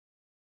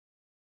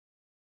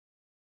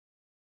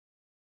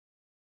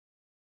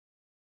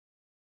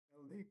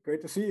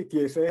Great to see you,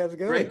 Kiese. How's it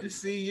going? Great to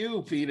see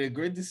you, Peter.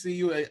 Great to see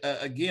you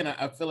again.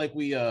 I feel like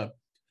we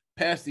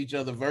passed each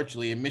other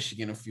virtually in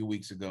Michigan a few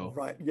weeks ago.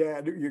 Right.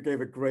 Yeah, you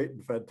gave a great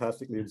and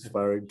fantastically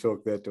inspiring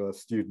talk there to our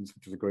students,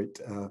 which was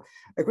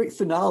a great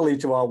finale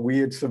to our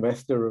weird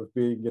semester of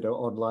being,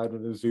 online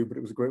on a Zoom. But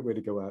it was a great way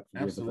to go out for the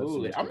end of that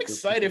Absolutely. semester. I'm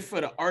excited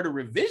for the art of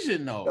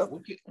revision,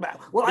 though.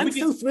 Well, I'm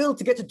so thrilled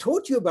to get to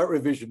talk to you about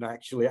revision.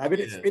 Actually, I mean,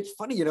 Yeah. it's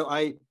funny,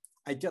 I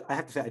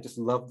have to say, I just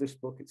love this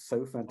book. It's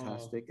so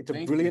fantastic. It's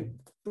a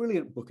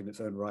brilliant book in its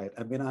own right.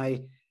 I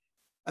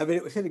mean,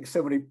 it was hitting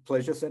so many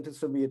pleasure centers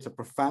for me. It's a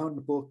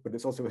profound book, but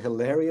it's also a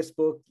hilarious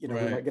book. We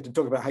might get to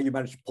talk about how you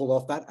managed to pull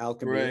off that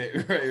alchemy. Right.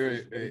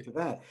 To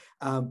that.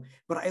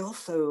 But I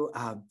also,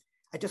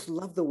 I just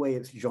love the way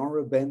it's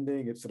genre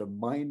bending. It's sort of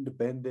mind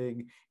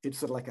bending. It's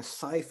sort of like a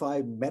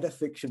sci-fi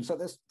metafiction. So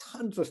there's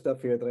tons of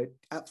stuff here that I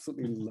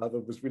absolutely love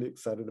and was really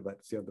excited about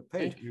to see on the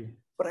page. Thank you.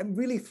 But I'm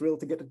really thrilled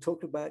to get to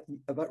talk about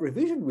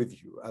revision with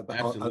you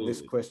on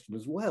this question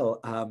as well.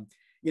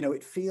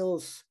 It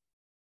feels,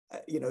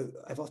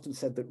 I've often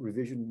said that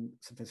revision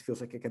sometimes feels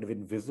like a kind of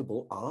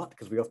invisible art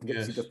because we often get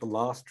to see just the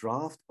last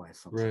draft by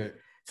something. Right.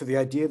 So the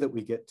idea that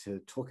we get to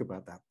talk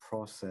about that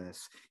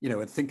process,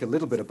 and think a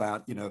little bit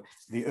about,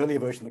 the earlier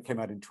version that came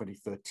out in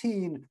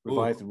 2013,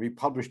 revised and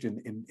republished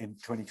in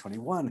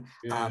 2021,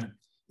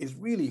 is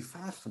really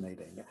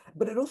fascinating.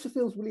 But it also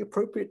feels really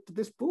appropriate to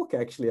this book,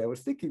 actually, I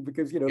was thinking,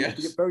 because,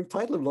 the very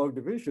title of Long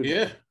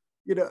Division,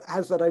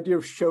 has that idea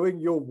of showing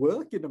your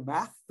work in a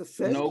math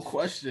sense. No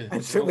question.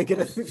 And certainly get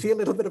to see a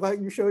little bit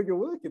about you showing your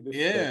work in this.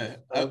 Yeah,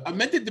 I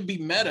meant it to be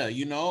meta,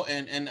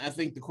 and I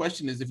think the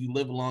question is, if you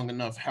live long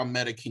enough, how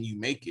meta can you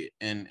make it?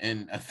 And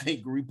I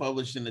think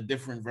republishing a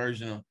different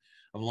version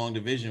of Long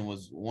Division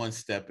was one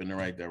step in the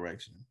right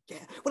direction. Yeah,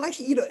 well,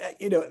 actually,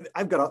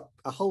 I've got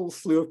a whole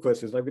slew of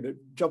questions. I'm going to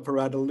jump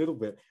around a little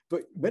bit,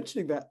 but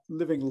mentioning that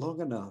living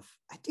long enough,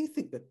 I do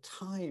think that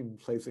time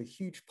plays a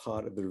huge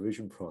part of the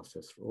revision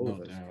process for all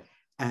of us. Doubt.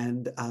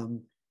 And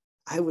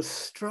I was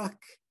struck,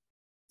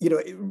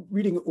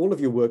 reading all of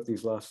your work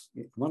these last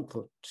month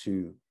or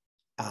two,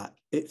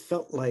 it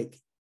felt like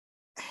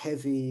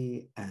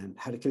Heavy and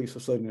How to Kill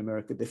Yourself Slowly in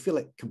America, they feel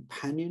like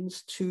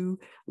companions to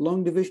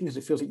Long Division, as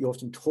it feels like you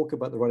often talk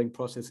about the writing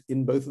process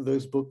in both of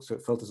those books. So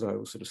it felt as though I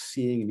was sort of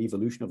seeing an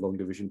evolution of Long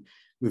Division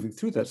moving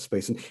through that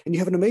space. And you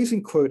have an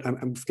amazing quote,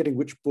 I'm forgetting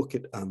which book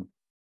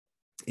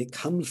it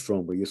comes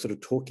from, where you're sort of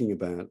talking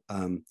about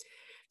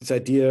this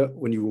idea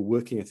when you were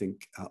working, I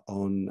think,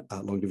 on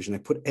Long Division. I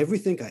put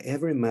everything I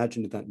ever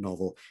imagined in that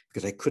novel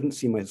because I couldn't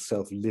see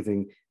myself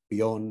living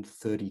beyond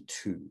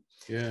 32.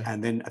 Yeah.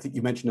 And then I think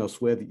you mentioned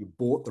elsewhere that you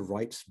bought the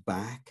rights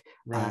back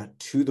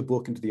to the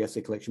book and to the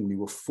essay collection when you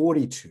were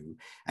 42.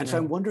 And so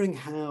I'm wondering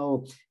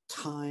how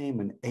time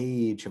and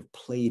age have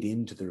played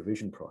into the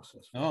revision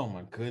process. Oh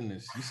my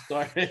goodness. You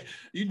started,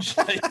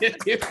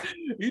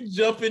 you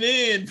jumping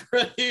in,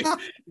 right?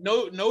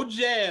 No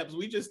jabs.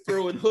 We just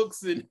throwing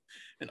hooks and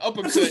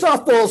uppercuts. Some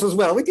softballs as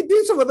well. We can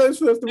do some of those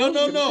first.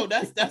 No.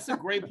 That's a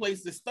great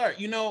place to start.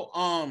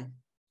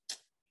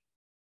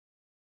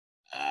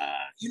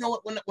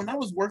 When I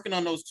was working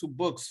on those two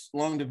books,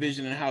 Long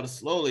Division and How to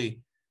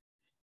Slowly,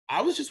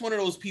 I was just one of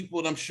those people,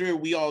 and I'm sure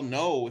we all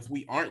know, if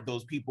we aren't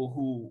those people,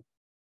 who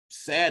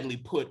sadly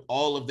put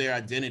all of their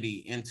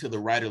identity into the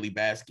writerly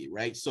basket,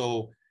 right?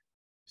 So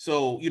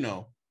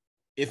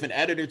if an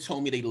editor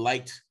told me they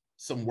liked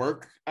some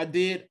work I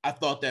did, I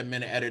thought that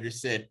meant an editor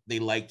said they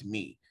liked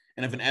me.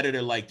 And if an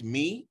editor liked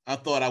me, I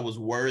thought I was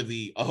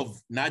worthy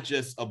of not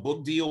just a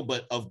book deal,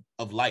 but of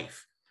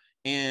life.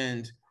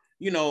 And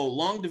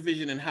Long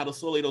Division and How to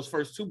Slowly, those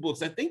first two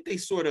books, I think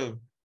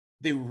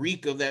they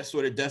reek of that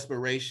sort of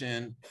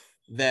desperation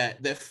that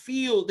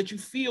you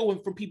feel when,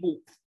 for people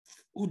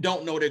who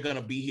don't know they're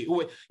gonna be here.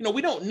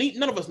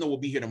 None of us know we'll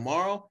be here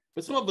tomorrow,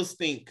 but some of us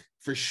think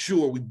for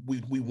sure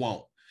we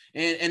won't.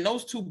 And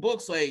those two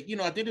books, I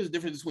think there's a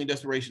difference between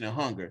desperation and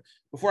hunger.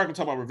 Before I can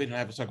talk about revision, I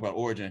have to talk about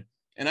origin.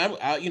 And I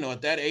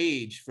at that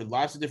age, for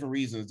lots of different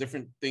reasons,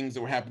 different things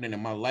that were happening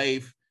in my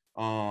life,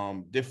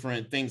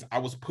 different things I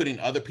was putting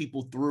other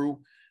people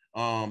through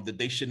that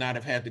they should not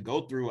have had to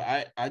go through.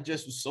 I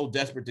just was so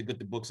desperate to get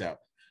the books out.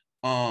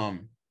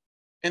 And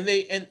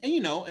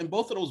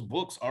both of those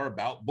books are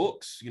about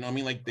books.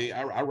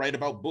 I write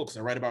about books.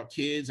 I write about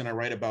kids, and I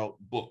write about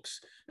books,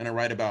 and I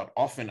write about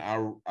often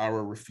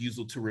our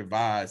refusal to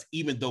revise,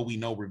 even though we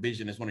know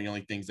revision is one of the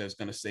only things that's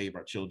going to save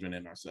our children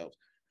and ourselves.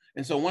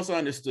 And so once I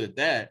understood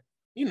that,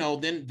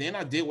 then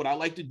I did what I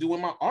like to do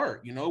in my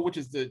art, which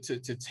is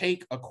to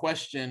take a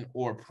question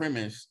or a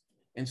premise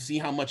and see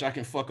how much I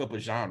can fuck up a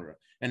genre.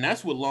 And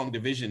that's what Long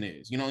Division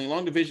is.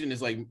 Long Division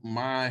is like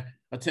my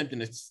attempting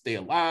to stay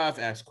alive,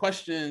 ask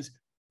questions,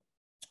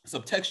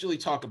 subtextually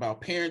talk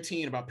about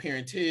parenting, about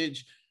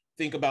parentage,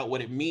 think about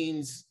what it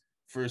means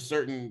for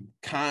certain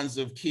kinds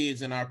of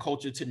kids in our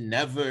culture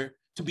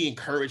to be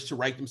encouraged to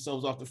write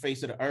themselves off the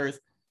face of the earth.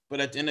 But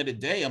at the end of the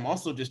day, I'm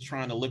also just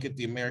trying to look at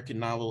the American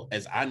novel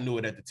as I knew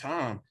it at the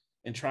time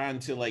and trying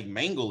to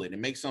mangle it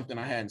and make something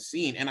I hadn't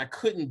seen. And I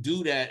couldn't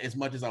do that as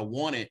much as I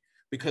wanted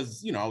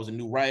because, I was a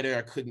new writer.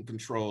 I couldn't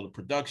control the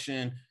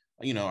production.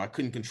 I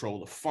couldn't control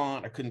the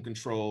font. I couldn't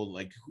control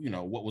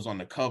what was on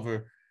the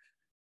cover.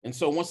 And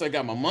so once I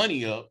got my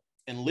money up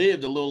and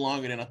lived a little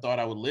longer than I thought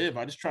I would live,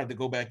 I just tried to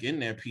go back in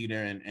there,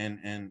 Peter,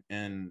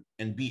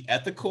 and be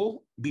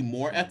ethical, be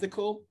more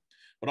ethical,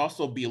 but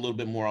also be a little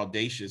bit more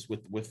audacious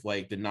with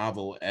like the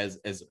novel as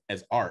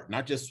art,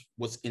 not just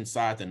what's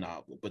inside the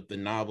novel, but the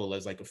novel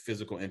as like a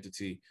physical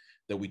entity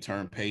that we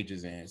turn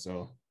pages in.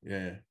 So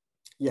yeah.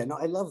 Yeah, no,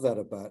 I love that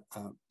about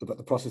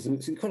the process, and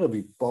it's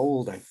incredibly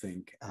bold, I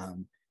think,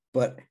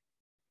 but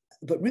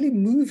really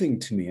moving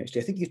to me.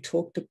 Actually, I think you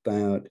talked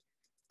about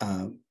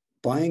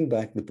buying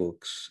back the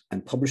books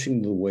and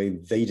publishing the way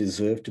they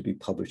deserve to be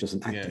published as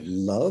an act of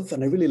love.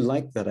 And I really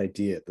like that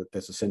idea that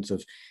there's a sense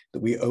of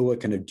that we owe a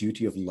kind of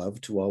duty of love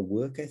to our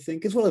work, I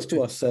think, as well as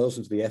to ourselves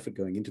and to the effort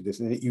going into this.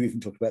 And you even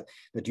talked about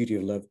the duty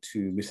of love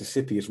to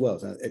Mississippi as well,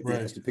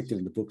 as depicted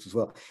in the books as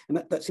well.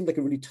 And that seemed like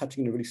a really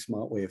touching and a really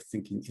smart way of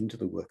thinking into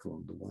the work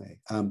along the way.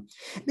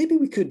 Maybe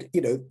we could,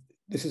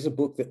 this is a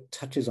book that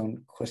touches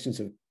on questions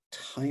of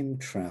time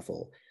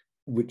travel,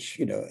 which,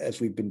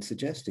 as we've been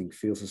suggesting,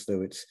 feels as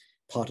though it's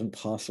part and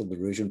parcel of the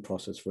revision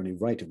process for any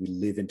writer. We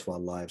live into our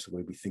lives, the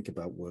way we think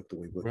about work, the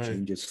way work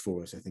changes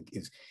for us, I think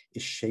is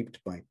shaped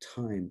by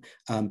time.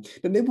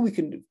 But maybe we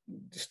can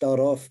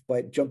start off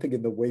by jumping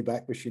in the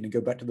Wayback Machine and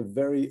go back to the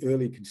very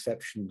early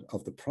conception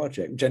of the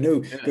project, which I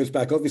know goes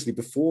back obviously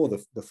before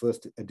the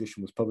first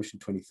edition was published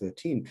in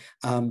 2013.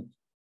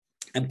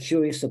 I'm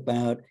curious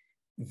about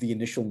the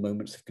initial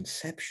moments of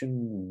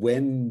conception,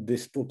 when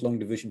this book, Long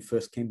Division,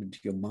 first came into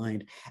your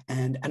mind,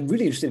 and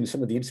really interested in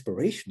some of the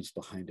inspirations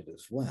behind it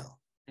as well.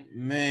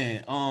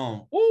 Man, I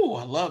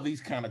love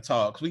these kind of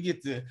talks. We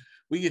get to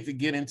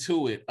get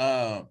into it.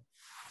 I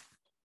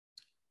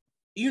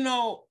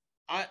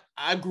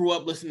grew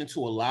up listening to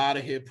a lot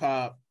of hip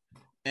hop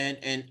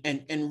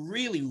and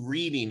really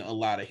reading a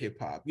lot of hip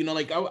hop.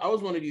 I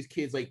was one of these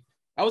kids, like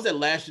I was that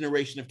last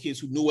generation of kids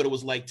who knew what it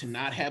was like to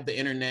not have the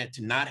internet,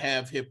 to not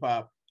have hip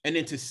hop, and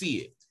then to see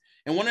it.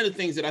 And one of the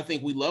things that I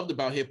think we loved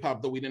about hip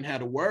hop, though we didn't have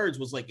the words,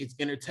 was like its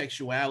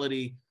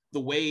intertextuality, the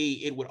way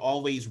it would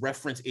always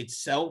reference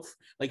itself.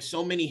 Like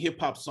so many hip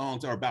hop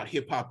songs are about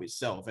hip hop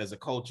itself as a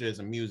culture, as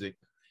a music.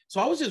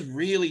 So I was just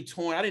really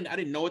torn. I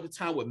didn't know at the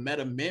time what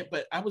meta meant,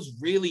 but I was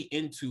really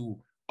into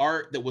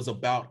art that was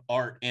about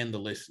art and the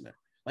listener.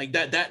 Like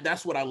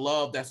that's what I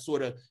love. That's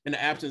sort of in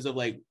the absence of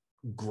like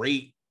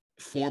great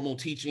formal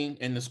teaching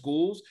in the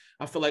schools.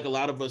 I feel like a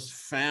lot of us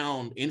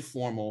found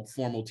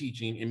formal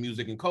teaching in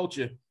music and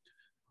culture.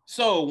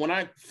 So when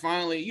I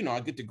finally, I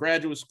get to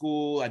graduate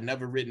school, I'd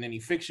never written any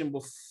fiction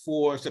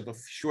before except a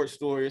short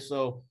story or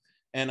so.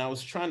 And I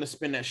was trying to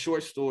spin that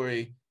short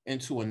story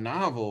into a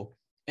novel.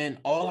 And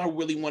all I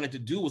really wanted to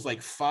do was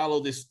like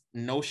follow this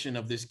notion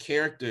of this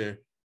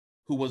character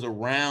who was a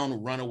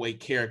round runaway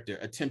character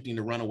attempting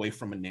to run away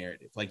from a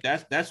narrative. Like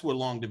that's where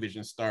Long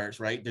Division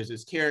starts, right? There's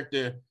this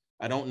character.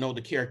 I don't know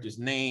the character's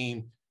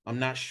name. I'm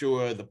not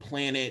sure the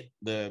planet,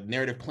 the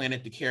narrative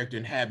planet the character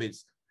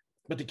inhabits,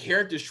 but the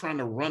character's trying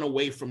to run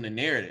away from the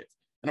narrative.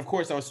 And of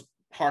course, I was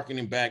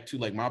hearkening back to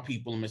like my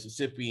people in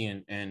Mississippi,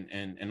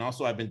 and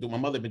also my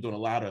mother had been doing a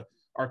lot of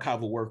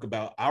archival work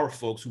about our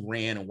folks who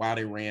ran and why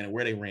they ran and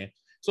where they ran.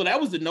 So that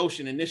was the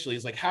notion initially.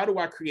 It's like, how do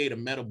I create a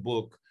meta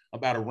book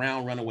about a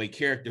round runaway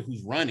character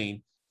who's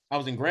running? I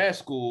was in grad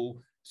school,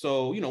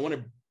 so one of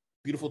the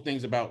beautiful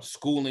things about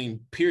schooling,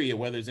 period,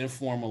 whether it's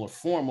informal or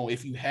formal,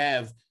 if you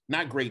have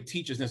not great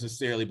teachers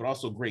necessarily, but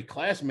also great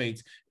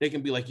classmates, they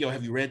can be like, yo,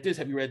 have you read this?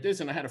 Have you read this?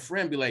 And I had a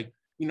friend be like,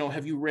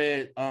 have you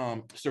read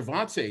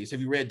Cervantes? Have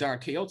you read Don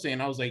Quixote?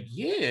 And I was like,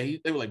 yeah.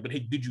 They were like, but hey,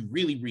 did you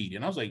really read?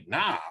 And I was like,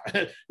 nah,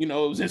 it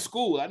was in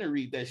school. I didn't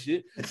read that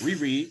shit.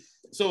 Reread.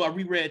 So I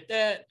reread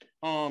that.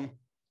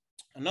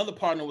 Another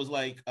partner was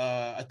like,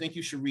 I think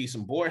you should read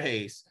some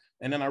Borges.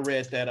 And then I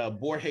read that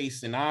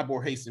Borges and I,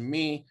 Borges and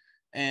Me.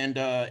 And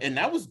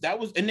that was,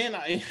 and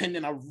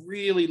then I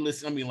really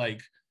listened. I mean,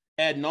 like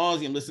ad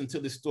nauseum, listened to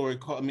this story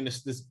called,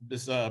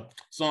 this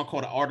song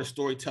called "The Art of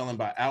Storytelling"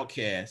 by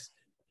Outkast.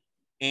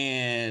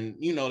 And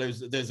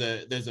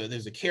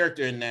there's a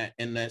character in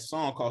that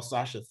song called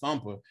Sasha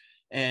Thumper.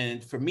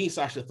 And for me,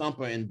 Sasha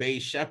Thumper and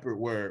Babe Shepherd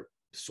were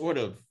sort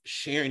of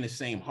sharing the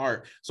same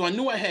heart. So I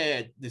knew I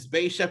had this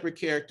Babe Shepherd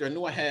character. I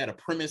knew I had a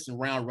premise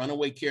around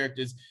runaway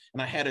characters,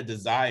 and I had a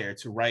desire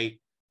to write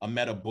a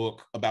meta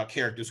book about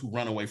characters who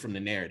run away from the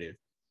narrative.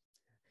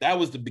 That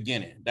was the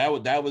beginning. That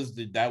was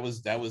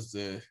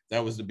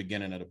the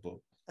beginning of the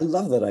book. I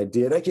love that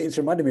idea. Actually, it's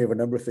reminded me of a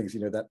number of things.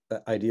 That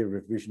idea of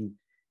revision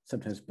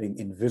sometimes being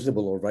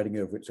invisible or writing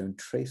over its own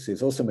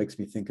traces also makes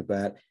me think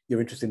about your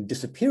interest in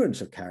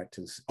disappearance of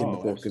characters in the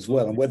book absolutely. As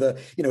well, and whether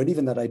and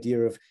even that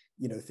idea of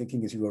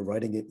thinking as you were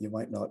writing it, you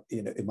might not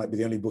it might be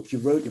the only book you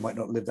wrote, you might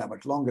not live that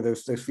much longer.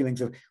 Those feelings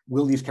of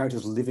will these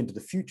characters live into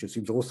the future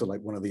seems also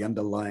like one of the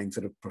underlying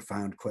sort of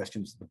profound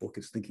questions that the book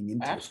is thinking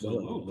into.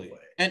 Absolutely.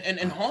 As well,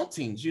 and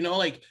hauntings,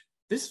 like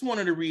this is one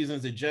of the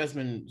reasons that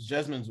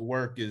Jesmyn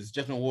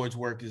Ward's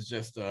work is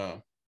just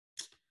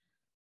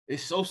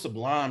is so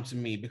sublime to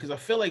me, because I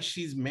feel like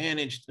she's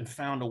managed and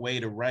found a way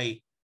to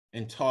write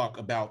and talk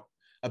about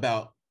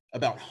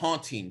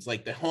hauntings,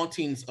 like the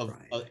hauntings of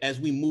as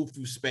we move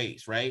through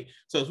space, right?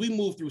 So as we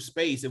move through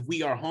space, if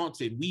we are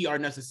haunted, we are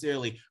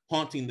necessarily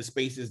haunting the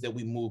spaces that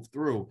we move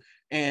through.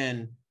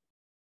 And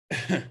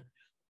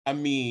I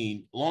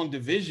mean, Long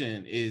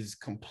Division is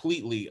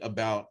completely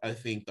about, I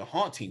think, the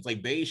hauntings.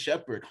 Like Bae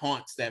Shepherd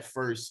haunts that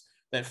first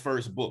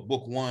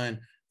book one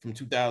from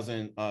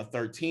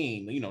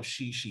 2013. You know,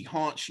 she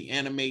haunts, she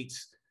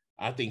animates.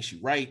 I think she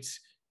writes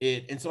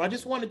it, and so I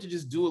just wanted to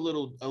just do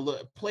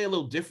play a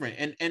little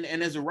different. And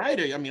as a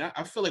writer, I mean,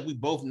 I feel like we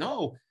both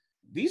know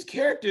these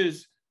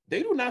characters,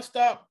 they do not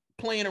stop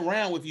playing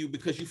around with you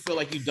because you feel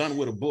like you're done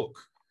with a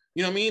book.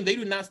 You know what I mean? They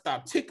do not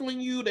stop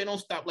tickling you. They don't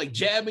stop like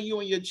jabbing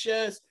you in your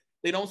chest.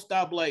 They don't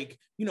stop like,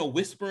 you know,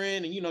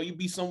 whispering, and, you know, you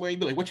be somewhere, you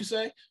be like, what you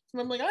say?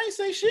 And I'm like, I ain't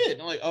say shit.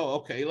 And I'm like, oh,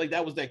 okay. Like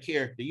that was that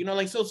character, you know,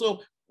 like,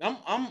 so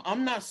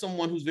I'm not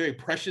someone who's very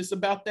precious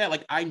about that.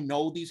 Like, I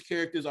know these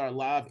characters are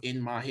alive in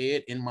my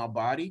head, in my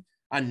body.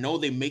 I know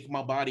they make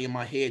my body and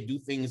my head do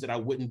things that I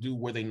wouldn't do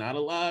were they not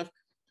alive.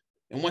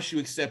 And once you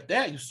accept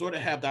that, you sort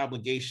of have the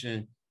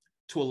obligation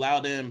to allow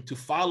them to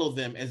follow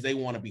them as they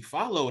want to be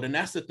followed. And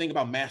that's the thing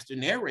about master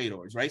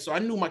narrators, right? So I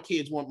knew my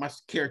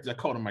characters, I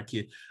called them my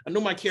kids. I knew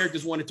my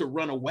characters wanted to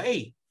run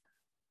away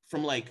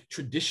from like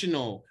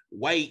traditional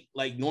white,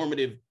 like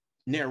normative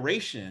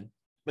narration.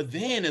 But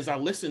then as I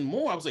listened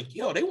more, I was like,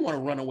 yo, they want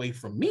to run away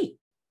from me.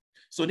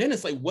 So then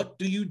it's like, what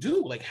do you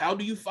do? Like, how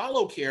do you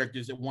follow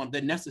characters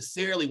that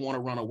necessarily want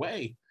to run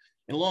away?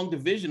 And Long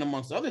Division,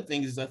 amongst other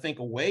things, is, I think,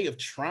 a way of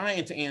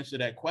trying to answer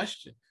that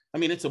question. I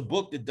mean, it's a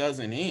book that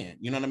doesn't end.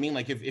 You know what I mean?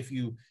 Like, if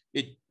you,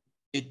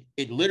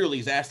 it literally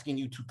is asking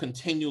you to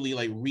continually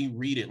like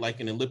reread it like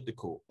an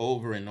elliptical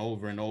over and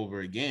over and over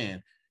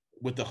again,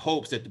 with the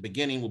hopes that the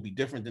beginning will be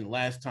different than the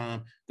last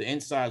time, the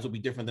insides will be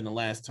different than the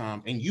last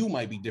time, and you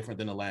might be different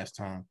than the last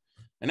time.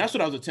 And that's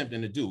what I was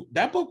attempting to do.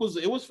 That book was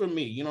for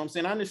me. You know what I'm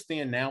saying? I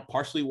understand now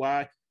partially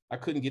why I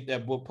couldn't get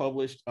that book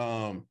published.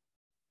 But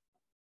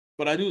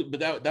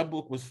that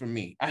book was for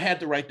me. I had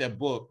to write that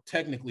book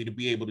technically to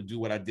be able to do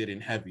what I did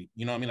in Heavy.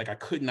 You know what I mean? Like, I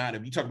could not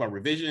have, you talk about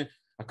revision,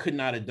 I could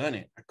not have done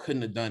it. I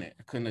couldn't have done it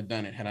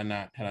had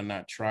I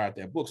not tried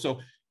that book. So,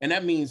 and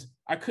that means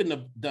I couldn't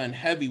have done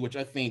Heavy, which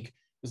I think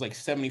was like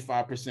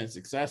 75%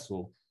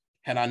 successful,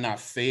 had I not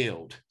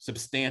failed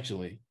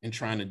substantially in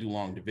trying to do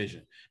Long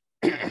Division.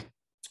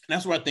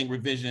 That's where I think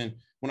revision,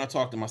 when I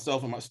talk to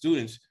myself and my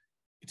students,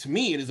 to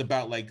me, it is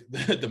about like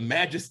the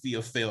majesty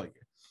of failure.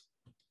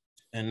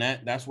 And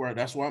that's where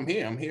I'm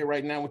here. I'm here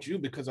right now with you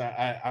because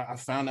I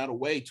found out a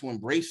way to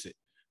embrace it,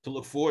 to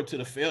look forward to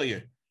the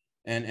failure,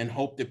 and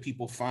hope that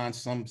people find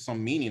some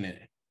meaning in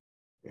it.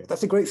 Yeah,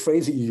 that's a great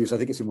phrase that you use. I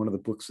think it's in one of the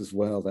books as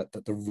well, that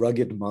the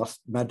rugged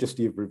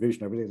majesty of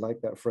revision. I really like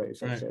that phrase.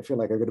 Right. I feel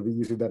like I'm going to be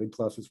using that in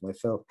classes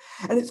myself.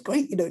 And it's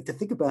great, you know, to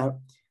think about.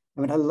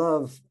 I mean, I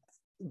love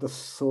the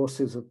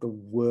sources of the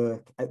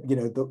work, you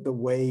know, the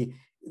way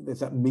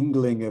there's that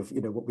mingling of,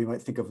 you know, what we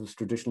might think of as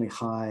traditionally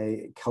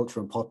high culture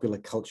and popular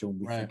culture when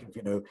we think of,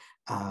 you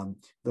know,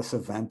 the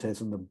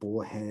Cervantes and the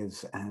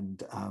Borges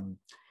and,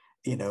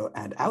 you know,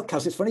 and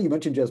Outcast. It's funny you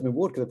mentioned Jesmyn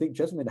Ward, because I think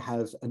Jesmyn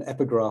has an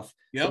epigraph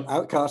from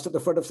Outcast at the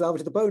front of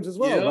Salvage the Bones as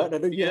well, right? And I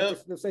know you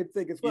have the same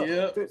thing as well.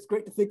 So it's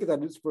great to think of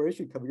that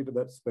inspiration coming into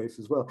that space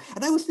as well.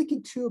 And I was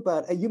thinking too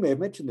about, and you may have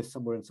mentioned this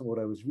somewhere in some of what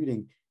I was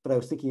reading, but I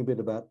was thinking a bit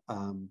about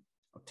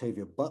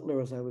Octavia Butler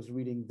as I was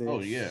reading this.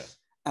 Oh, yeah.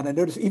 And I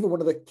noticed even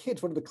one of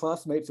the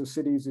classmates of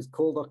Cities is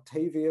called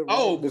Octavia. Right?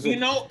 Oh, you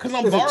know, because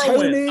I'm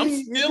borrowing.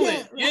 I'm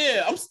stealing.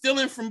 Yeah, I'm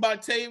stealing from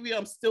Octavia.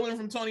 I'm stealing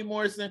from Toni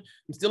Morrison.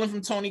 I'm stealing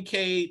from Toni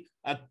Cade.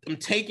 I'm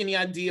taking the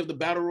idea of the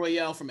Battle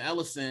Royale from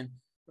Ellison.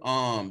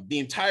 The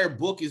entire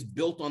book is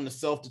built on the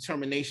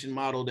self-determination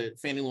model that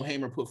Fannie Lou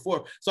Hamer put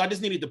forth. So I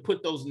just needed to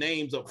put those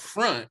names up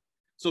front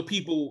so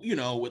people, you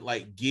know, would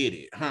like get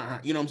it.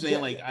 You know what I'm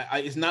saying? Like,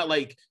 it's not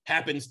like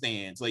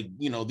happenstance. Like,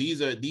 you know,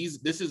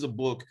 this is a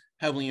book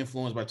heavily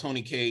influenced by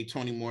Toni Cade,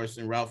 Toni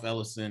Morrison, Ralph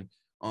Ellison,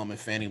 and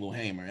Fannie Lou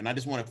Hamer. And I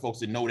just wanted folks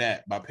to know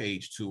that by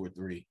page 2 or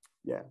 3.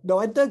 Yeah, no,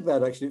 I dug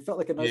that actually. It felt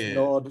like a nice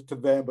nod to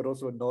them, but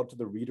also a nod to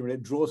the reader, and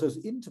it draws us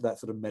into that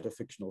sort of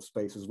metafictional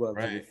space as well.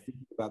 Right. So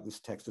thinking about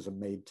this text as a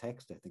made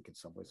text, I think, in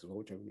some ways,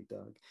 which I really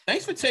dug.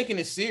 Thanks for taking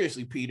it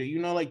seriously, Peter. You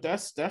know, like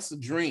that's a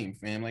dream,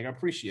 fam. Like, I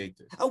appreciate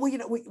this. Oh, well, you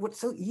know,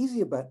 what's so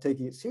easy about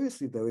taking it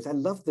seriously, though, is I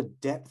love the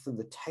depth and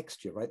the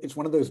texture, right? It's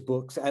one of those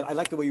books. I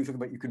like the way you talk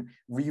about you can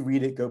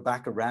reread it, go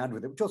back around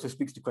with it, which also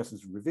speaks to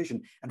questions of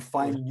revision and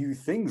find new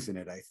things in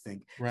it, I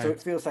think. Right. So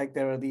it feels like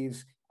there are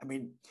these, I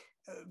mean,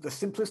 the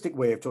simplistic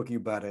way of talking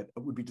about it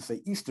would be to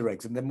say Easter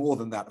eggs, and they're more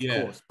than that,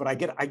 of course. But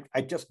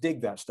I just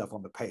dig that stuff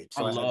on the page.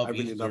 So I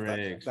really love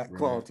that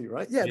quality,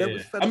 right? Yeah. That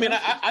was fantastic. I mean,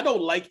 I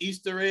don't like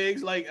Easter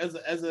eggs. Like, as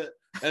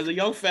a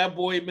young fat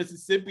boy in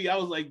Mississippi, I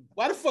was like,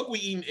 why the fuck we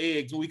eating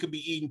eggs when we could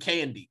be eating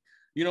candy?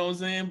 You know what I'm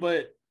saying?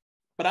 But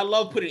I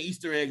love putting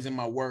Easter eggs in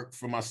my work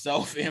for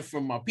myself and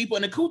for my people.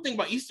 And the cool thing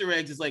about Easter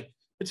eggs is, like,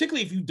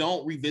 particularly if you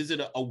don't revisit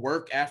a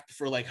work after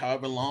for like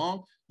however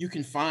long, you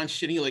can find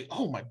shit and you're like,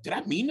 oh my, did I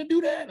mean to do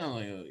that? And I'm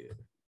like, oh yeah,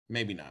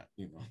 maybe not,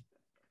 you know.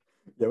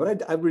 Yeah,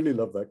 but I really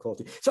love that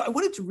quality. So I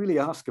wanted to really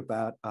ask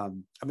about, I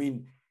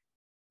mean,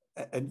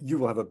 and you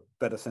will have a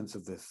better sense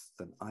of this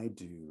than I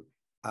do,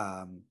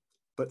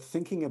 but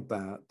thinking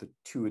about the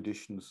two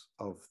editions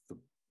of the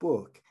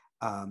book,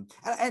 and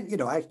you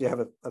know, I actually have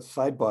a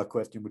sidebar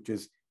question, which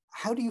is,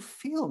 how do you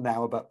feel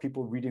now about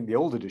people reading the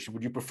old edition?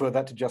 Would you prefer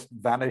that to just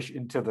vanish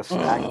into the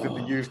stacks in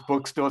the used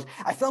bookstores?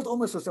 I felt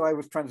almost as though I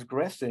was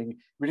transgressing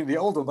reading the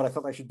old one, but I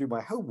felt I should do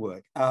my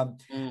homework.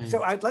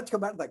 So I'd like to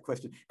come back to that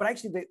question. But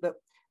actually,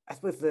 I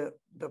suppose the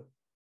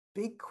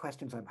big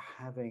questions I'm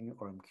having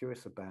or I'm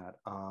curious about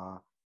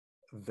are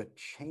the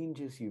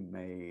changes you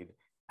made,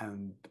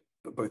 and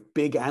both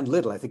big and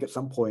little. I think at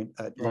some point,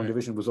 Long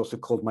Division was also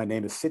called My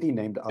Name is City,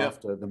 named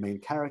after the main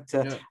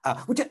character,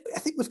 which I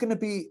think was going to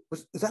be,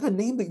 is that a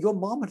name that your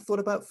mom had thought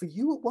about for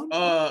you at one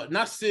point?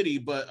 Not City,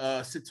 but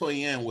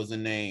Citoyen was a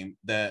name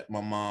that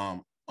my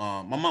mom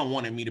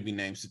wanted me to be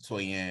named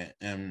Citoyen.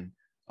 And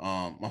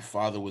my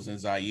father was in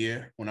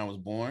Zaire when I was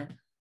born,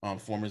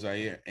 former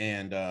Zaire.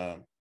 And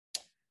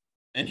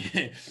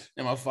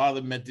my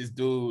father met this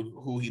dude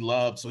who he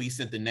loved, so he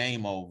sent the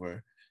name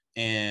over.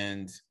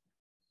 And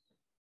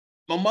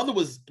my mother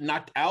was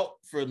knocked out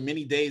for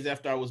many days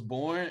after I was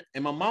born,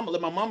 and my mom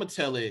let my mama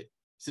tell it.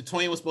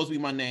 Citoyen was supposed to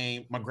be my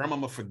name. My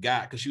grandmama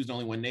forgot because she was the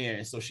only one there,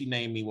 and so she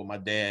named me with my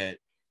dad.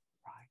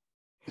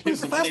 Right. But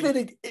it's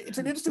fascinating. It's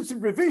an instance in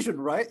revision,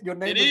 right? Your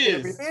name is going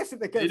to be this,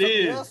 and it goes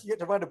something else. You get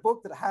to write a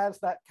book that has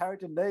that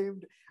character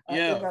named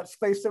in that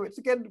space. So it's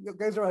again, it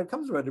goes around,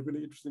 comes around in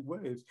really interesting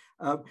ways.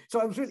 So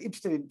I was really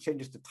interested in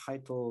changes to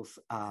titles.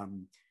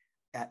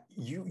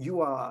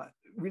 You are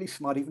really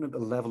smart, even at the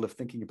level of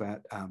thinking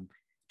about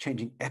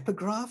changing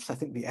epigraphs. I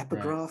think the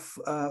epigraph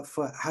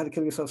for How to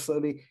Kill Yourself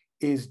Slowly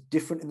is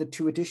different in the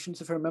two editions,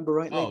 if I remember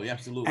rightly. Oh, yeah,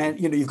 absolutely. And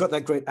you know, you've got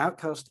that great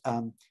Outcast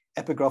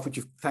epigraph, which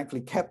you've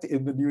thankfully kept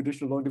in the new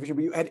edition of Long Division,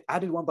 but you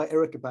added one by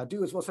Erykah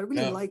Badu as well. So I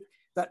really like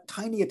that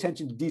tiny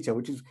attention to detail,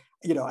 which is,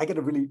 you know, I get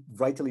a really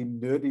vitally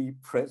nerdy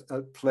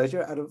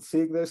pleasure out of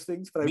seeing those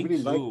things, but I really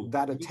like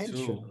that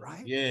attention,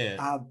 right?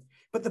 Yeah.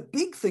 But the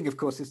big thing, of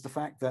course, is the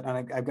fact that, and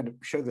I'm going to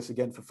show this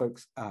again for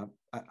folks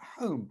at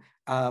home,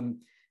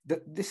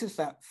 that this is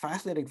that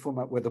fascinating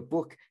format where the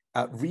book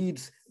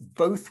reads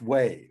both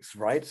ways,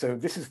 right? So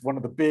this is one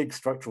of the big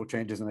structural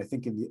changes. And I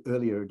think in the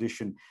earlier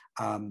edition,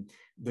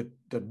 the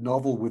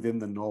novel within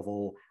the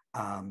novel,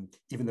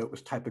 even though it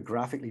was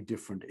typographically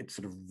different, it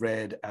sort of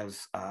read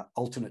as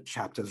alternate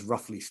chapters,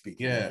 roughly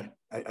speaking. Yeah.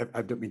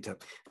 I don't mean to,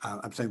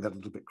 I'm saying that a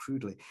little bit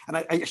crudely. And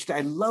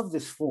I love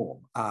this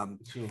form.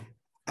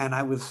 And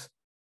I was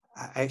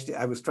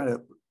trying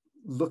to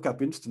look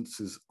up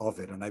instances of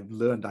it, and I've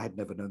learned, I had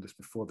never known this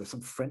before, there's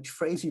some French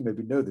phrase, you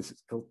maybe know this,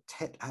 it's called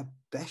tête à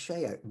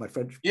bêcher. My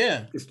French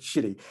is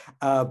shitty,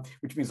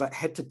 which means like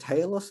head to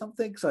tail or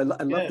something. So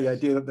I love the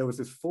idea that there was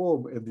this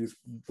form in these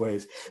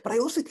ways. But I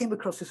also came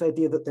across this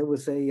idea that there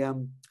was a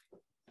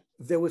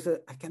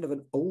kind of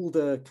an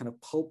older kind of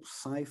pulp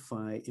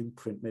sci-fi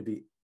imprint,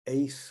 maybe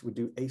Ace would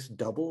do Ace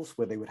doubles,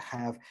 where they would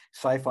have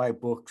sci-fi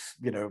books,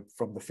 you know,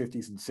 from the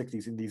 50s and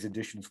 60s in these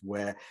editions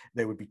where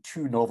there would be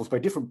two novels by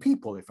different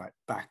people, in fact,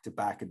 back to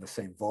back in the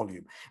same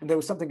volume. And there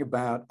was something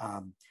about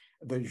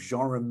the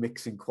genre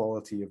mixing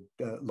quality of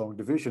Long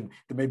Division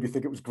that made me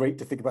think it was great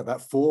to think about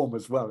that form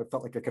as well. It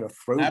felt like a kind of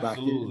throwback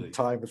in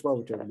time as well,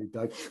 which I really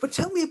dug. But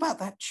tell me about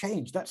that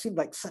change. That seemed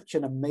like such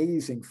an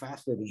amazing,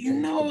 fascinating change. You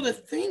know, the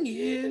thing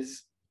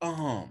is,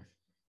 I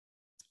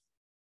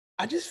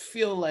just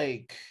feel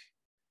like,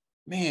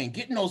 man,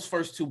 getting those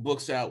first two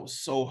books out was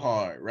so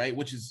hard, right?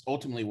 Which is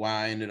ultimately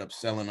why I ended up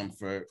selling them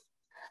for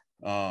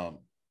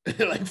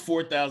like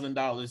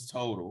 $4,000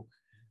 total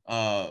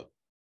at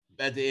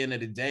the end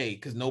of the day,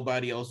 because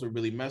nobody else would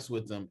really mess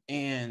with them.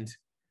 And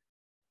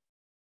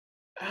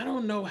I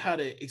don't know how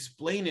to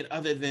explain it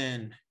other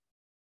than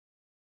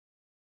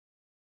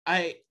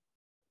I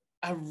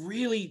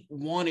really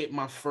wanted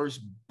my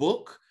first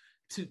book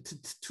to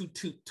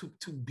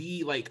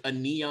be like a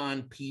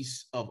neon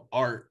piece of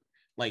art,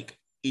 like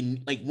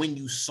when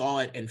you saw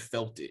it and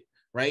felt it,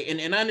 right?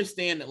 And I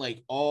understand that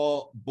like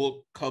all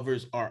book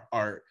covers are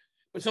art,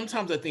 but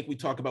sometimes I think we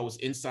talk about what's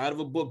inside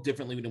of a book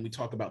differently than we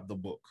talk about the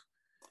book.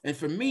 And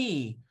for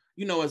me,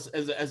 you know, as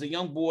a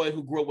young boy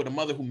who grew up with a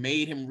mother who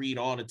made him read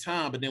all the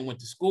time, but then went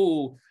to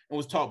school and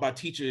was taught by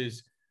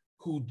teachers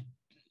who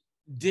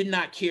did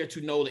not care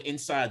to know the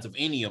insides of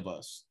any of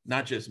us,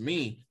 not just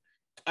me.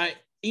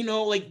 You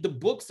know, like the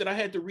books that I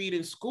had to read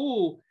in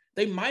school,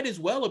 they might as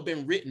well have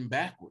been written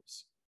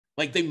backwards.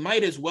 Like they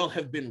might as well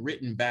have been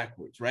written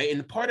backwards, right?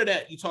 And part of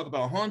that, you talk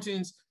about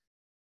hauntings.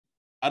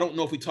 I don't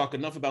know if we talk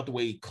enough about the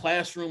way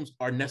classrooms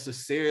are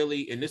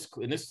necessarily, in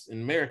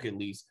America at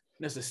least,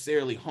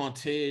 necessarily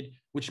haunted,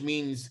 which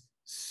means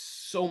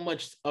so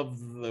much of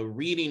the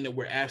reading that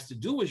we're asked to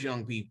do as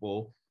young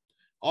people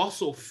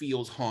also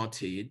feels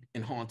haunted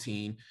and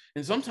haunting.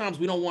 And sometimes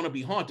we don't want to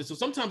be haunted. So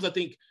sometimes I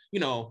think,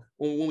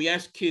 when we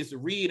ask kids to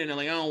read and they're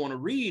like, I don't want to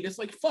read, it's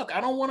like, fuck,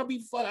 I don't want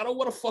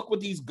to fuck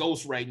with these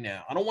ghosts right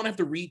now. I don't want to have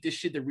to read this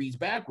shit that reads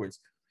backwards.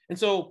 And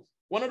so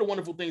one of the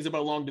wonderful things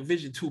about long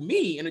division to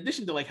me, in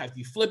addition to like how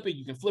you flip it,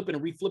 you can flip it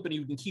and reflip it, and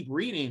you can keep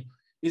reading,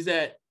 is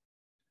that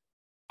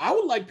I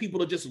would like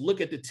people to just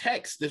look at the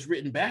text that's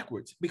written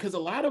backwards, because a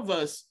lot of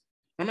us,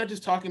 I'm not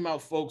just talking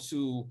about folks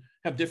who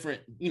have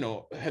different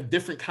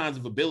kinds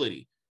of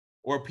ability,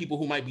 or people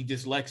who might be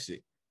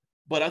dyslexic,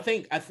 but I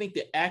think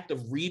the act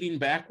of reading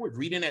backwards,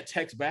 reading that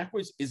text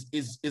backwards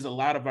is a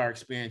lot of our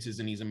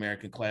experiences in these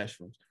American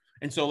classrooms.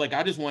 And so like,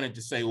 I just wanted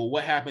to say, well,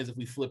 what happens if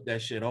we flip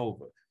that shit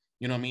over?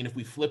 You know what I mean? If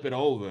we flip it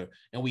over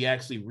and we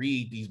actually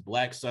read these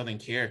Black Southern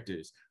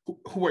characters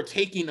who are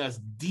taking us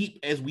deep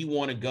as we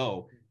want to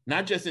go,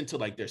 not just into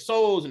like their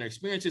souls and their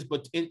experiences,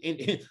 but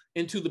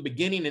into the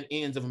beginning and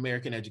ends of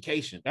American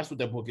education. That's what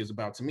that book is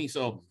about to me.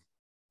 So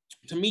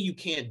to me, you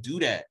can't do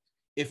that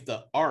if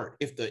the art,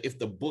 if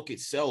the book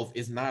itself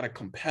is not a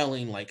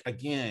compelling, like,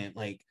 again,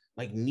 like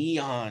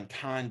neon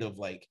kind of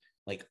like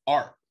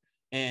art.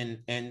 And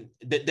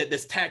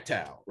that's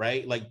tactile,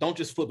 right? Like, don't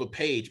just flip a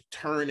page,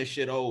 turn the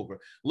shit over.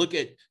 Look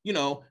at,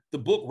 the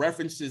book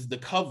references the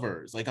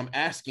covers. Like, I'm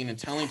asking and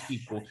telling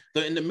people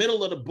that in the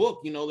middle of the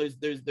book,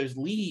 there's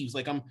leaves.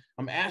 Like, I'm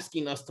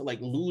asking us to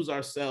like lose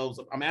ourselves.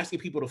 I'm asking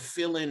people to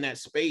fill in that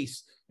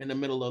space in the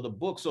middle of the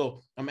book.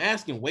 So I'm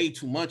asking way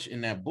too much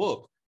in that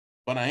book,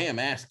 but I am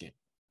asking.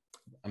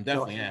 I'm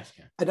definitely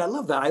asking. And I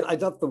love that. I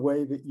love the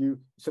way that you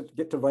sort of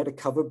get to write a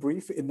cover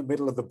brief in the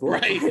middle of the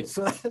book. Right.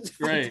 So that's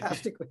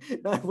fantastic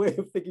way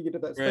of thinking into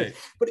that space. Right.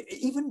 But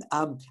even,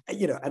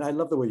 and I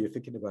love the way you're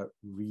thinking about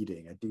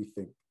reading. I do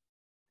think,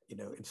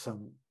 in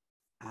some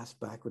ass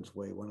backwards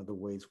way, one of the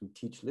ways we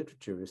teach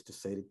literature is to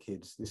say to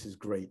kids, this is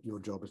great. Your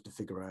job is to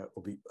figure out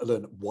or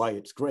learn why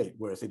it's great,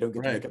 whereas they don't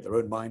get to make up their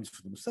own minds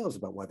for themselves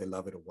about why they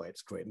love it or why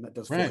it's great. And that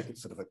does feel like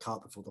it's sort of a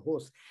cart before the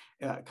horse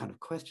kind of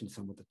question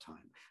some of the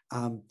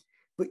time.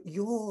 But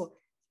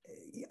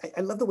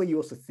I love the way you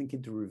also think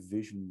into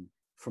revision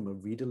from a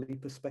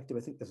readerly perspective. I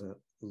think there's a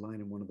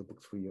line in one of the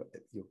books where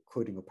you're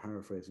quoting or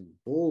paraphrasing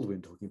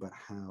Baldwin, talking about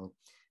how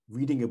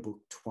reading a book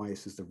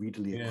twice is the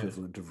readerly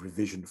equivalent of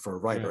revision for a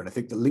writer. And I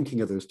think the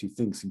linking of those two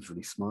things seems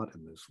really smart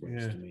in those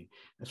ways to me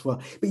as well.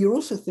 But you're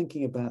also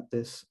thinking about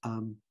this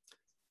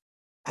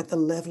at the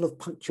level of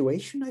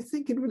punctuation, I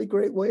think, in really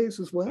great ways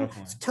as well.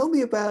 So tell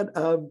me about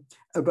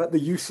the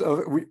use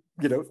of,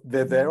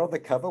 they're there on the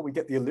cover, we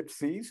get the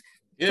ellipses.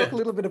 Talk a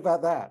little bit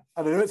about that.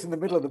 I know it's in the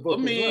middle of the book.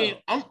 I mean,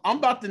 I'm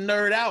about to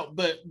nerd out,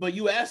 but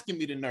you asking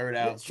me to nerd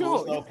out,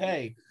 so it's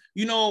okay.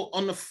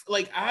 On the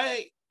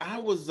I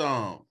was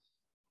how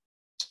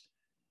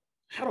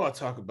do I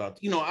talk about?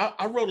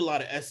 I wrote a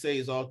lot of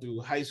essays all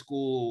through high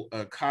school,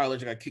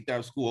 college. I got kicked out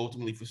of school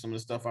ultimately for some of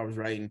the stuff I was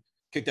writing.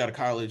 Kicked out of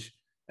college.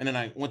 And then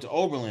I went to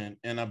Oberlin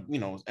and I,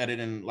 was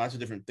editing lots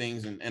of different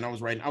things. And I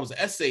was writing, I was an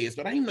essayist,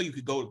 but I didn't know you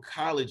could go to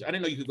college. I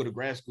didn't know you could go to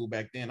grad school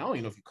back then. I don't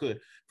even know if you could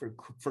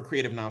for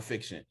creative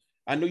nonfiction.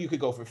 I knew you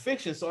could go for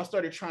fiction. So I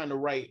started trying to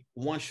write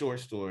one short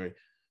story.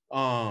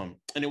 And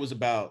it was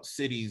about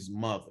City's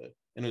mother.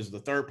 And it was the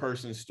third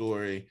person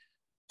story.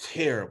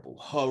 Terrible,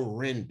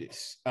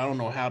 horrendous. I don't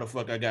know how the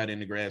fuck I got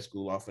into grad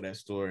school off of that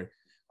story.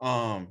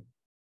 But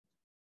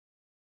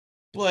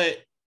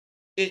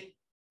it...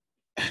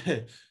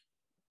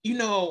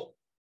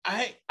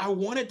 I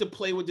wanted to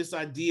play with this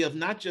idea of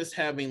not just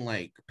having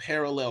like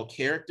parallel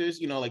characters,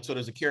 so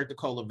there's a character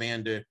called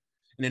Lavander, and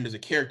then there's a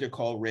character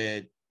called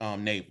Red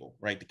Navel,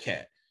 right? The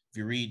cat. If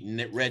you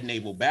read Red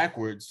Navel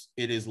backwards,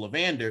 it is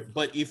Lavander.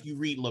 But if you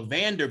read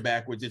Lavander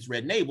backwards, it's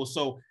Red Navel.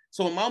 So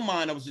in my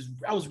mind,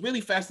 I was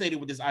really fascinated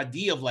with this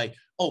idea of like,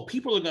 oh,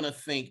 people are gonna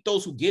think,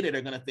 those who get it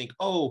are gonna think,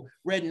 oh,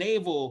 Red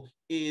Navel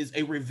is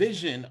a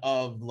revision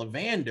of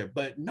Lavander.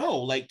 But no,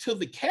 like, to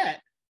the cat,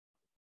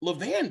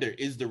 Lavander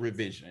is the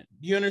revision.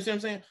 You understand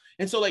what I'm saying?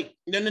 And so like,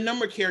 then the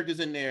number of characters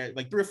in there,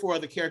 like 3 or 4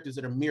 other characters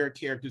that are mirror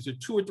characters, or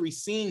 2 or 3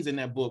 scenes in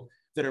that book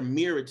that are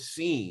mirrored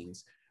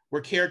scenes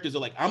where characters are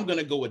like, I'm going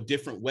to go a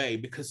different way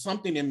because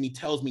something in me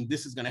tells me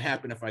this is going to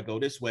happen if I go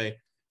this way.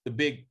 The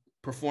big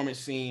performance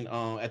scene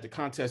at the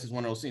contest is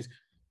one of those scenes.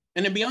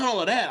 And then beyond all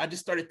of that, I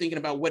just started thinking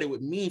about what it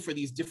would mean for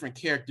these different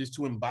characters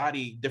to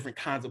embody different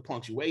kinds of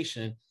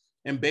punctuation.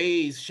 And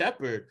Bae's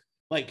Shepherd,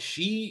 like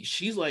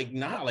she's like,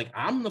 nah, like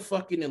I'm the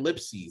fucking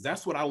ellipses.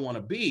 That's what I want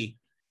to be.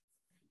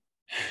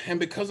 And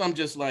because I'm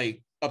just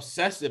like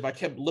obsessive, I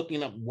kept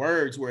looking up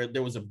words where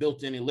there was a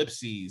built-in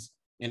ellipses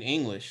in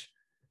English,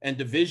 and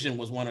division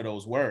was one of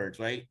those words,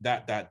 right? ...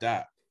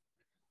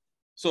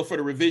 So for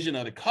the revision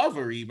of the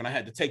cover, even I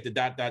had to take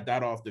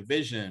the ... off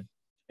division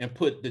and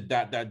put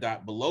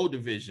the ... below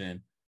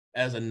division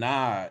as a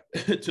nod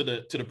to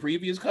the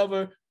previous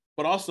cover,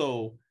 but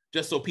also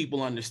just so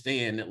people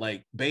understand that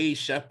like Bae's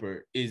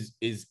Shepherd is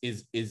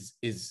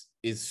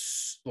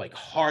like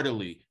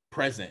heartily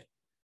present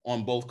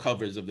on both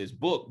covers of this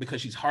book,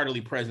 because she's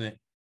heartily present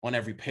on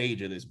every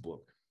page of this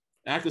book.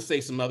 And I could say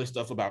some other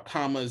stuff about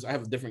commas. I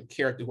have a different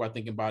character who I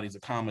think embodies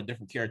a comma,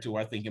 different character who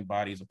I think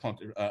embodies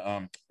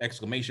a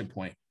exclamation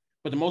point.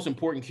 But the most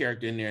important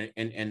character in there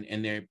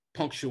and their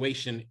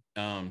punctuation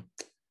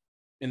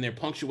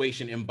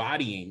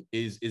embodying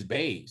is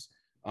Bays.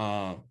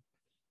 And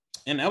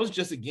that was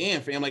just,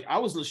 again, fam, like I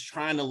was just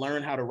trying to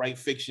learn how to write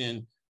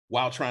fiction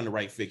while trying to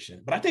write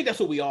fiction. But I think that's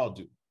what we all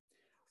do.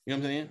 You know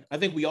what I'm saying? I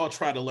think we all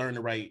try to learn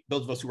to write.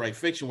 Those of us who write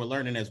fiction, we're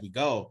learning as we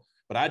go.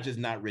 But I just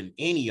not written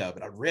any of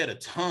it. I read a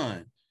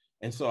ton.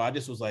 And so I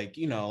just was like,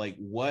 you know, like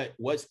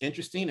what's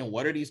interesting and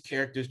what are these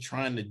characters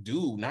trying to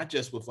do? Not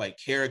just with like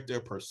character,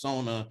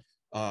 persona,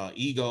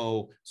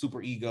 ego,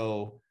 super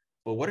ego,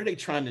 but what are they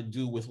trying to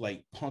do with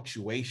like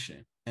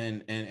punctuation?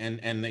 And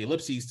the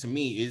ellipses to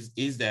me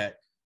is that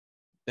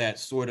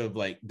sort of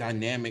like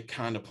dynamic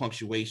kind of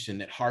punctuation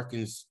that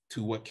harkens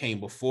to what came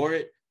before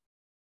it,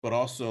 but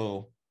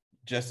also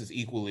just as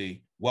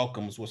equally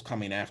welcomes what's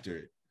coming after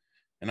it.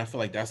 And I feel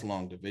like that's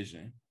long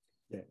division.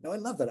 Yeah, no, I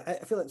love that.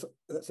 I feel like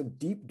that's a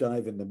deep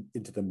dive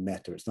into the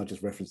meta. It's not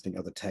just referencing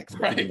other texts,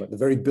 but thinking about the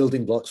very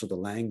building blocks of the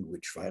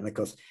language, right? And of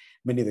course,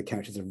 many of the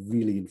characters are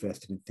really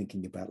invested in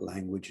thinking about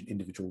language and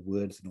individual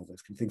words and all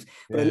those kind of things.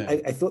 But yeah.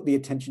 I thought the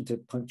attention to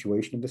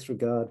punctuation in this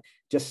regard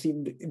just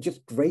seemed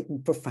just great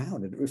and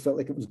profound. And it felt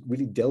like it was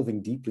really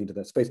delving deeply into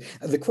that space.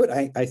 And the quote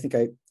I think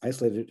I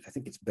isolated, I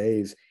think it's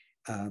Bayes,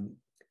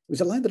 it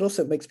was a line that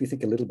also makes me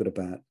think a little bit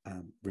about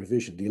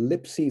revision. The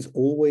ellipses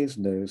always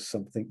knows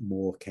something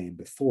more came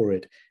before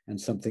it and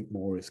something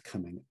more is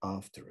coming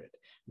after it.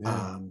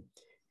 Yeah.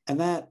 And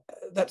that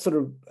sort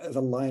of, as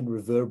a line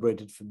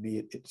reverberated for me,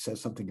 it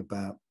says something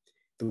about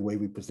the way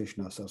we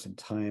position ourselves in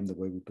time, the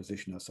way we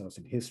position ourselves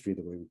in history,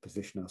 the way we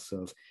position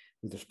ourselves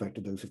with respect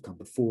to those who've come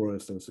before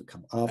us, those who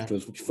come after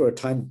us, which for a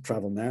time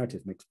travel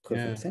narrative makes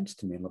perfect sense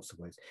to me in lots of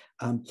ways.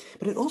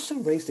 But it also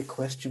raised a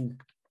question,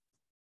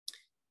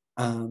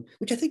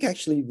 which I think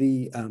actually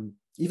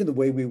even the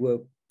way we were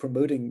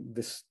promoting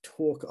this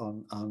talk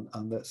on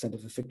the Center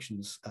for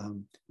Fiction's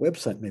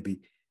website maybe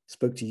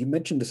spoke to. You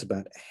mentioned this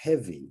about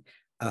heavy.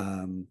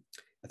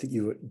 I think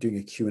you were doing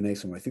a Q&A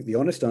somewhere. I think the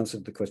honest answer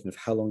to the question of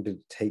how long did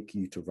it take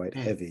you to write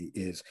heavy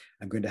is,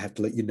 I'm going to have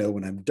to let you know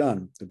when I'm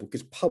done. The book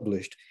is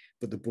published,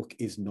 but the book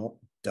is not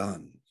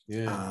done.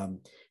 Yeah.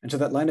 And so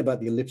that line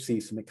about the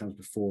ellipses, something comes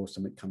before,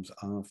 something comes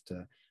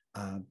after,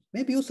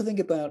 maybe also think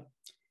about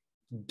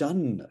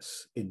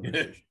doneness in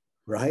revision,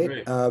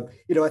 right?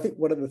 I think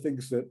one of the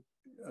things that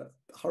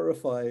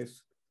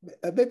horrifies,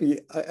 maybe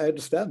I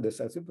understand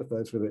this, I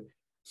sympathize with it,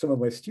 some of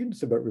my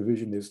students about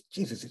revision is,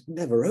 Jesus, it's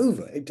never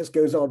over. It just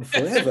goes on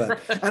forever.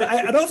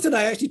 and often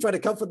I actually try to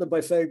comfort them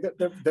by saying that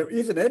there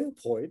is an end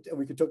point, and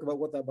we can talk about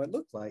what that might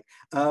look like.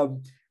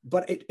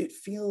 But it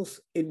feels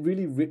in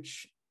really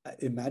rich,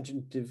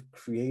 imaginative,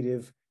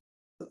 creative,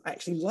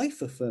 actually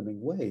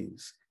life-affirming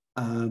ways.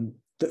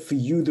 That for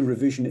you, the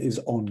revision is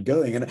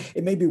ongoing. And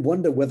it made me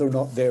wonder whether or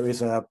not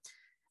there's a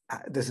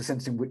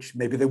sense in which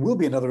maybe there will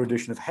be another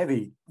edition of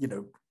Heavy,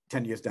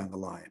 10 years down the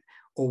line,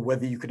 or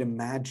whether you could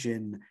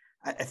imagine,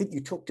 I think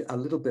you talked a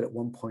little bit at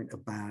one point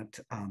about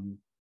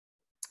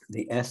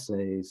the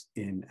essays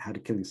in How to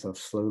Kill Yourself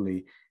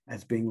Slowly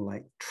as being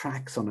like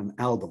tracks on an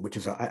album, which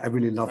is, I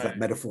really love that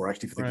metaphor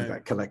actually for thinking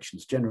about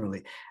collections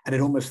generally. And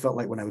it almost felt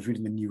like when I was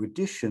reading the new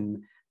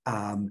edition,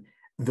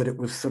 that it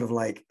was sort of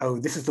like, oh,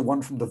 this is the one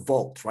from the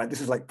vault, right?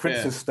 This is like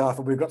Prince's stuff,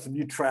 and we've got some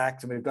new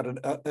tracks, and we've got an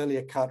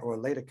earlier cut or a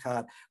later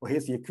cut, or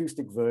here's the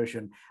acoustic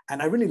version.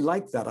 And I really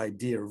like that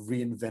idea of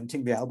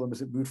reinventing the album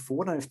as it moved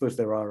forward. And I suppose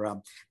there are, I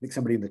think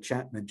somebody in the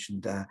chat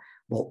mentioned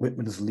Walt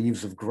Whitman's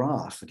Leaves of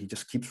Grass, that he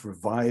just keeps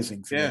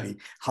revising through maybe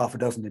half a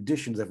dozen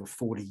editions over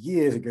 40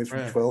 years. It goes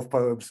from 12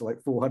 poems to like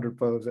 400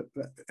 poems at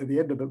the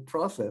end of the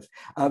process.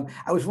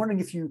 I was wondering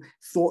if you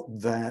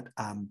thought that,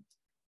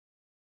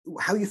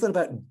 how you thought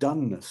about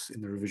doneness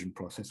in the revision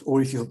process,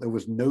 or if you thought there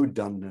was no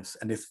doneness,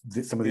 and if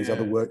some of these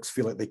other works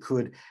feel like they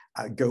could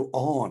go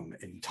on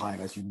in time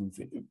as you move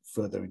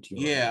further into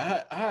your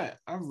life. I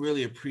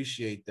really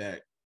appreciate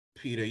that,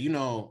 Peter.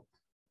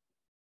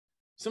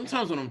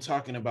 Sometimes when I'm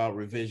talking about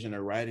revision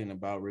or writing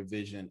about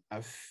revision,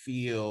 I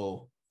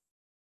feel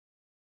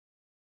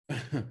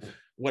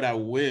what I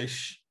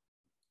wish.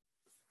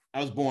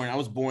 I was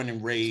born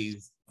and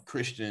raised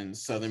Christian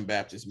Southern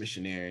Baptist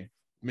missionary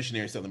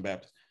Southern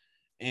Baptist.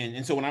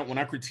 And so when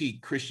I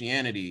critique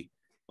Christianity,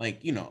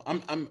 like,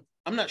 I'm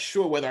not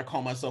sure whether I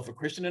call myself a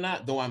Christian or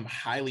not, though I'm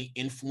highly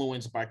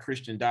influenced by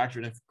Christian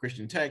doctrine and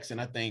Christian texts. And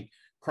I think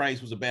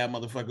Christ was a bad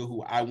motherfucker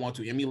who I want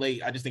to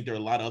emulate. I just think there are a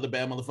lot of other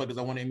bad motherfuckers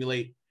I want to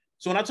emulate.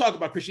 So when I talk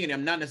about Christianity,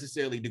 I'm not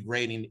necessarily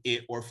degrading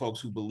it or folks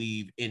who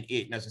believe in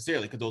it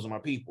necessarily, because those are my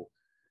people.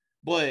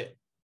 But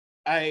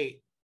I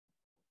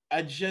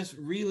just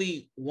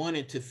really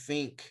wanted to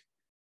think.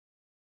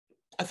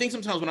 I think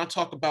sometimes when I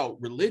talk about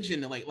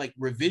religion, like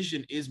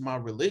revision is my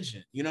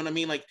religion. You know what I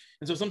mean? Like,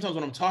 and so sometimes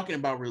when I'm talking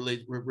about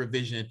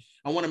revision,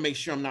 I want to make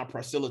sure I'm not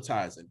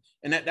proselytizing.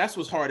 And that's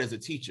what's hard as a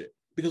teacher,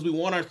 because we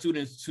want our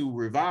students to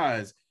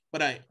revise,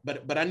 but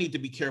I need to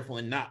be careful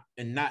and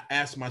not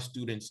ask my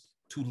students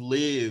to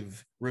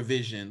live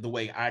revision the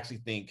way I actually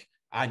think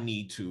I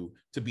need to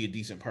be a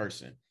decent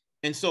person.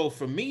 And so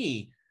for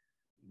me,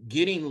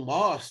 getting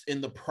lost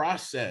in the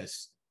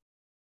process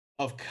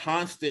of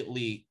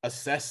constantly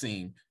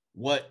assessing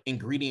what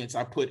ingredients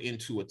I put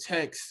into a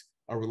text,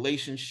 a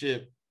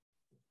relationship,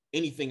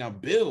 anything I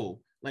build,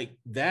 like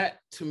that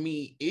to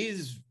me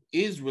is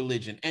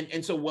religion.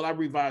 And so will I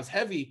revise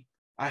heavy?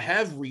 I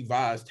have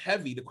revised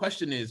heavy. The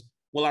question is,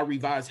 will I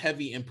revise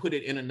heavy and put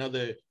it in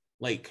another,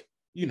 like,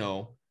 you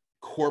know,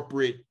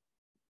 corporate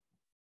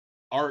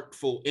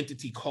artful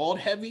entity called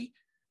heavy?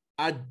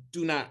 I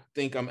do not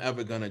think I'm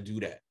ever gonna do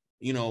that.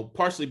 You know,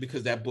 partially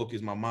because that book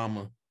is my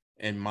mama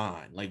and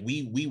mine. Like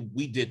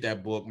we did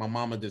that book. My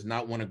mama does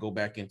not want to go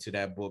back into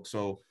that book.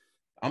 So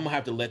I'm gonna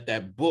have to let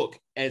that book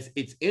as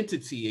its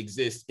entity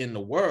exist in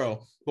the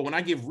world. But when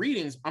I give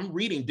readings, I'm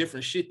reading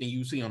different shit than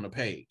you see on the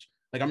page.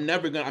 Like I'm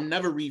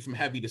never read from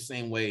heavy the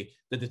same way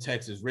that the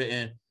text is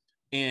written.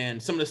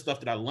 And some of the stuff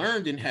that I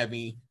learned in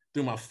heavy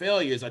through my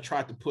failures, I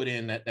tried to put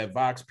in that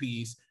Vox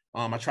piece.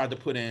 I tried to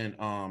put in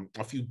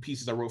a few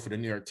pieces I wrote for the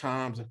New York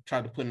Times. I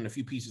tried to put in a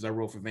few pieces I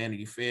wrote for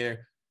Vanity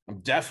Fair. I'm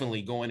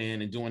definitely going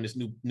in and doing this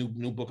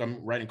new book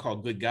I'm writing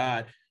called Good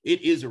God.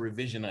 It is a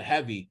revision of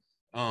heavy.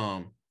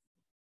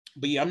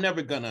 But yeah, I'm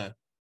never gonna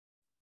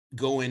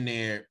go in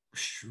there,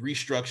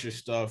 restructure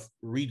stuff,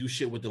 redo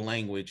shit with the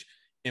language,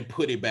 and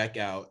put it back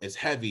out as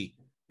heavy,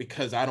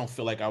 because I don't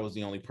feel like I was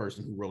the only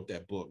person who wrote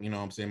that book. You know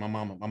what I'm saying? My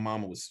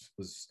mama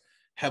was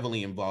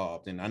heavily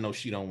involved, and I know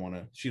she don't want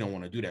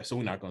to do that, so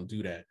we're not gonna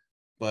do that.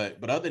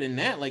 But other than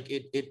that, like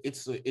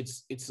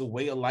it's a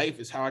way of life.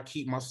 It's how I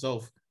keep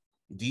myself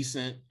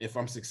decent. If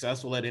I'm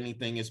successful at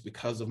anything, it's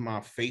because of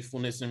my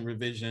faithfulness in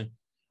revision.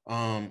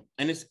 And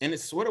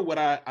it's sort of what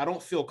I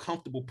don't feel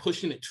comfortable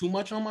pushing it too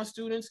much on my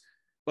students,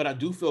 but I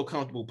do feel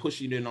comfortable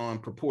pushing it on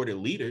purported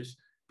leaders,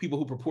 people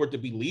who purport to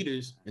be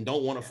leaders and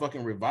don't want to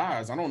fucking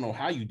revise. I don't know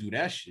how you do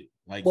that shit.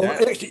 Like well,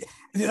 that. actually,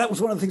 that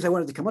was one of the things I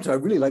wanted to come on to. I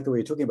really like the way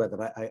you're talking about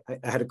that.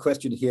 I had a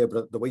question here,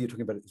 but the way you're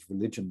talking about it is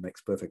religion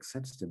makes perfect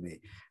sense to me.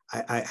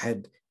 I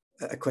had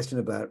a question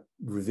about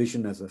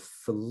revision as a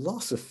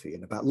philosophy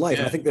and about life. Yeah.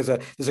 And I think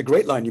there's a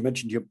great line. You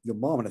mentioned your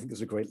mom, and I think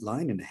there's a great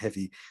line in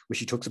Heavy where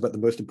she talks about the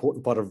most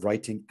important part of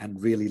writing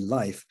and really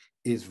life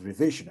is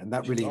revision. And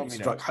that really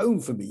struck home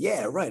for me.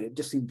 Yeah, right. It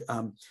just seemed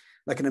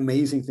like an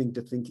amazing thing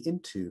to think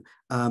into.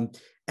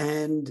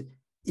 And,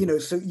 you know,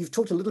 so you've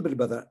talked a little bit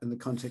about that in the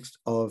context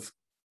of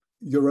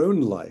your own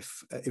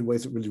life in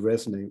ways that really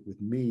resonate with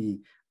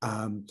me.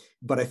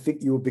 But I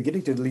think you were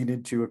beginning to lean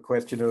into a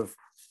question of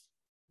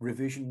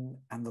revision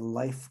and the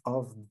life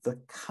of the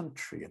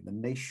country and the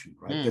nation,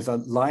 right? There's a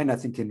line, I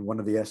think, in one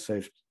of the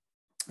essays,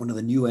 one of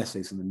the new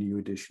essays in the new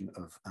edition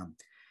of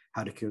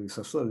How to Kill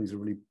Yourself Slowly is a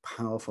really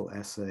powerful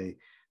essay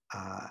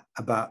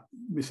about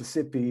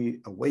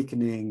Mississippi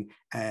awakening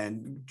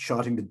and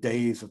charting the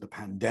days of the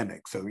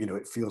pandemic. So, you know,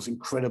 it feels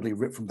incredibly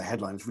ripped from the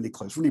headlines, really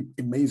close, really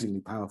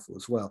amazingly powerful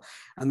as well.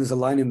 And there's a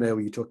line in there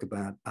where you talk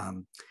about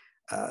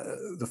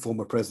the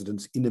former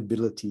president's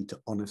inability to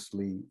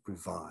honestly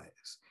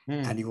revise.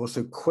 And you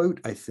also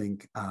quote, I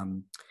think,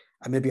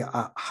 maybe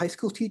a high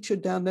school teacher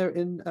down there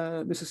in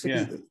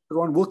Mississippi,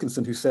 Ron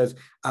Wilkinson, who says,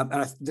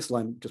 and this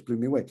line just blew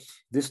me away,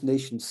 "This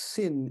nation's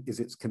sin is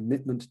its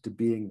commitment to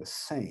being the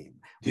same,"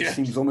 which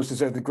seems almost as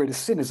though the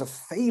greatest sin is a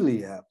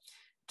failure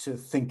to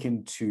think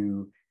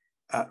into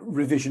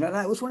revision. And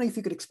I was wondering if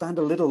you could expand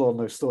a little on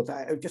those thoughts.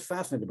 I was just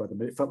fascinated by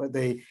them. It felt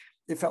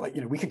like,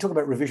 you know, we can talk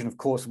about revision, of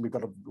course, and we've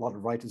got a lot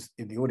of writers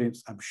in the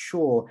audience, I'm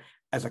sure,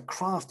 as a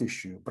craft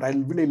issue, but I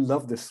really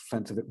love this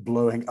sense of it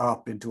blowing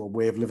up into a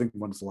way of living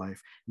one's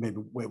life, maybe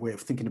a way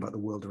of thinking about the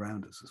world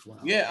around us as well.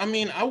 Yeah, I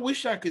mean, I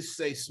wish I could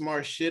say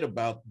smart shit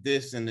about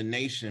this and the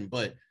nation,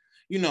 but,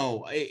 you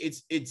know,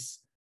 it's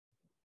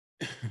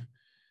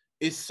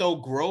it's so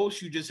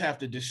gross, you just have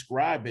to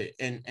describe it.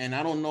 And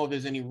I don't know if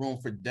there's any room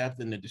for depth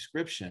in the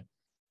description.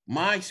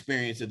 My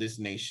experience of this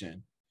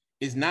nation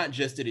is not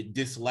just that it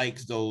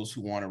dislikes those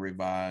who want to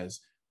revise,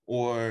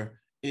 or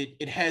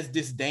it has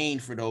disdain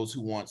for those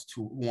who want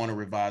to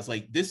revise.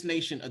 Like, this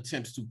nation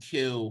attempts to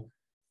kill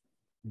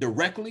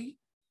directly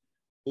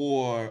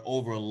or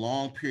over a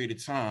long period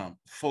of time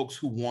folks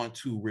who want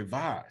to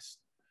revise.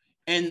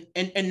 And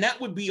that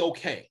would be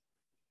okay.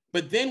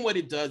 But then what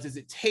it does is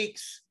it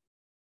takes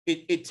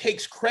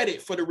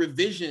credit for the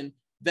revision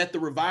that the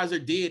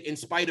reviser did in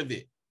spite of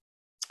it.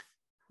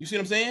 You see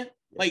what I'm saying?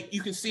 Like,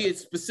 you can see it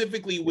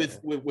specifically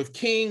with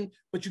King,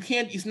 but you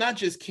can't, it's not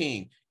just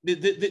King.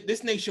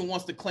 This nation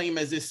wants to claim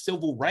as if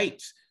civil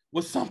rights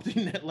was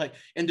something that, like,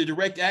 and the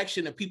direct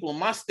action that people in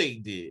my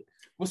state did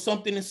was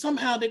something that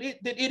somehow that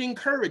it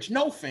encouraged.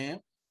 No, fam.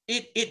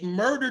 It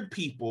murdered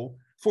people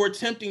for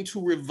attempting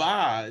to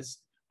revise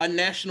a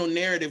national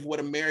narrative, what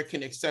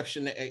American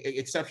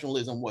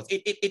exceptionalism was.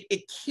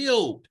 It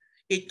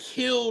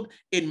killed,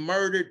 it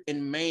murdered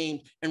and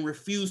maimed, and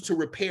refused to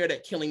repair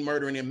that killing,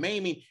 murdering, and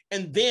maiming.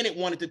 And then it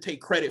wanted to take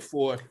credit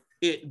for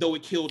it, though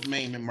it killed,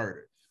 maimed, and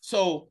murdered.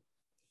 So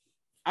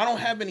I don't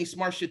have any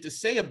smart shit to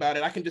say about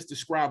it. I can just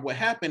describe what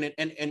happened.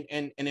 And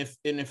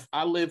if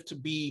I live to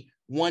be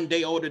one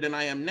day older than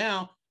I am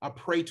now, I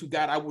pray to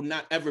God I will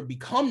not ever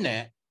become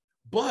that.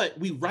 But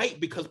we write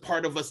because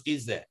part of us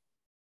is that.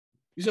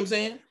 You see what I'm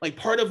saying? Like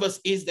part of us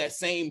is that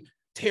same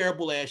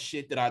terrible ass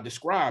shit that I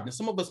described. And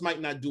some of us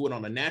might not do it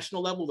on a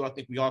national level, though I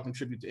think we all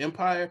contribute to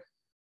empire.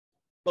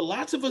 But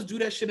lots of us do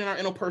that shit in our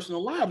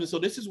interpersonal lives. And so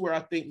this is where I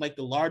think like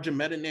the larger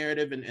meta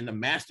narrative and the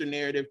master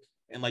narrative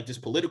and like this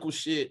political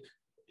shit,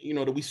 you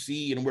know, that we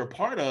see and we're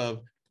part of,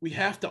 we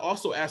have to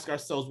also ask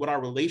ourselves what our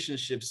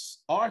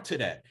relationships are to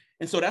that.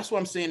 And so that's why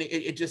I'm saying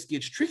it just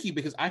gets tricky,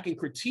 because I can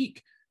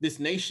critique this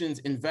nation's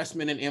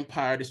investment in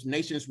empire, this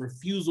nation's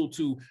refusal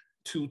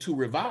to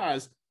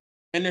revise.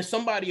 And there's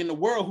somebody in the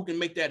world who can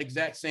make that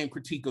exact same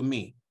critique of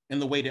me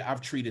and the way that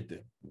I've treated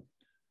them.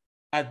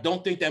 I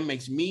don't think that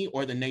makes me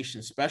or the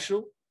nation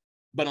special,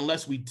 but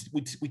unless we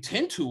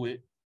tend to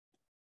it,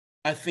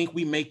 I think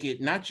we make it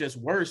not just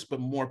worse, but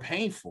more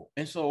painful.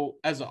 And so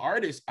as an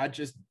artist, I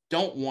just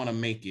don't want to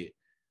make it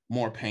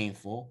more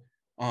painful.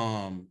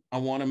 I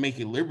want to make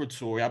it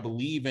liberatory. I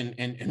believe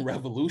in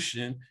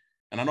revolution.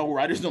 And I know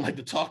writers don't like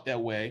to talk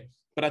that way,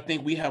 but I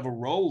think we have a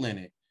role in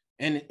it.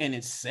 And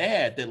it's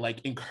sad that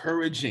like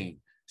encouraging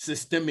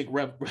systemic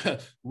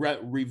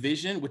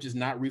revision, which is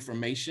not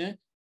reformation,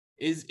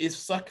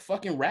 is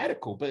fucking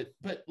radical. But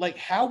like,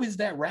 how is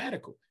that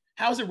radical?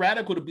 How is it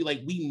radical to be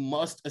like, we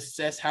must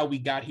assess how we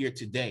got here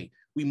today?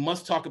 We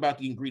must talk about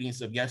the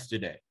ingredients of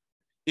yesterday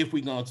if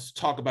we're going to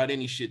talk about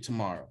any shit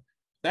tomorrow.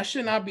 That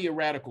should not be a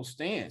radical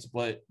stance,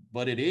 but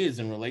it is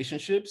in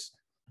relationships.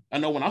 I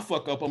know when I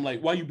fuck up, I'm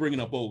like, why are you bringing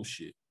up old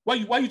shit? Why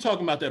you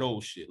talking about that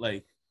old shit?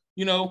 Like,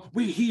 you know,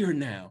 we're here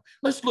now.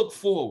 Let's look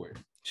forward.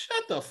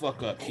 Shut the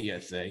fuck up,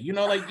 Kiese. You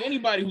know, like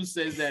anybody who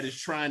says that is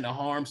trying to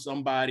harm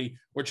somebody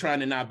or trying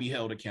to not be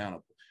held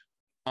accountable.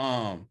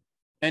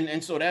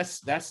 And so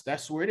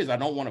that's where it is. I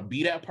don't want to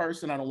be that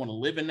person. I don't want to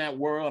live in that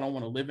world. I don't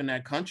want to live in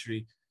that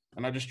country.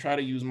 And I just try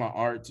to use my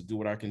art to do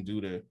what I can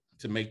do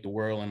to make the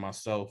world and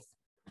myself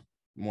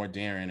more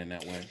daring in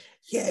that way.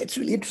 Yeah, it's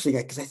really interesting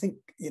because I think,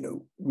 you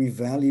know, we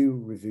value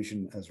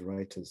revision as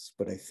writers,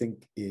 but I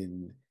think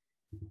in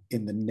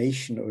the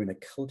nation or in a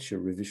culture,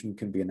 revision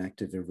can be an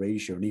act of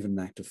erasure and even an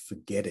act of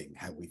forgetting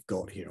how we've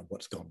got here and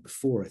what's gone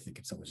before. I think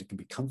in some ways it can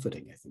be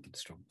comforting, I think in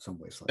some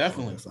ways like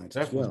definitely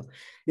as well.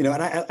 You know,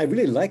 and I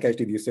really like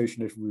actually the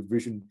association of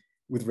revision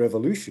with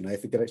revolution. I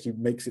think it actually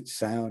makes it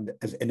sound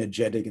as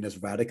energetic and as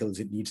radical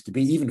as it needs to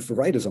be, even for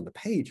writers on the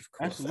page, of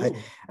course.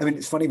 Absolutely. I mean,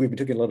 it's funny, we've been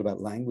talking a lot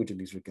about language in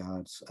these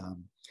regards.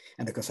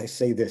 And of course, I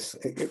say this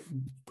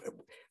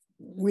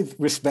with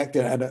respect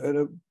and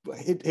a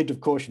hint of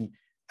caution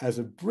as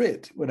a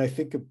Brit, when I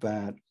think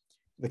about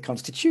the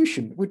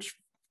Constitution, which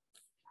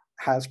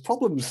has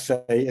problems,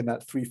 say, in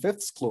that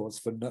 3/5 clause,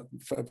 for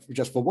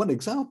just for one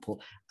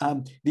example,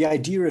 the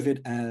idea of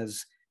it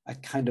as a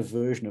kind of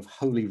version of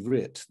Holy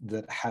Writ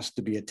that has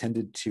to be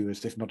attended to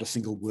as if not a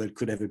single word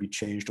could ever be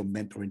changed or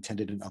meant or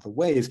intended in other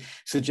ways,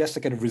 suggests a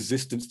kind of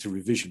resistance to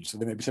revision. So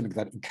there may be something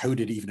that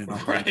encoded even in our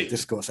political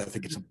discourse, I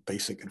think, in some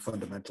basic and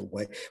fundamental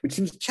way, which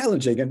seems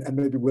challenging and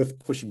maybe worth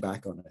pushing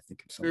back on, I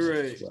think, in some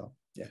sense as well.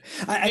 Yeah,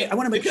 I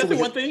want to make sure.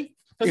 One thing.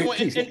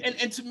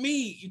 And to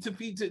me,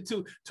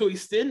 to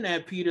extend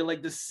that, Peter,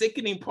 like the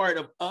sickening part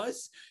of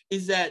us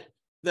is that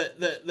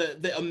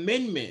the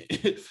amendment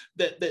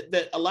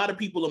that a lot of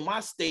people in my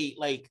state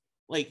like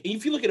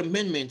if you look at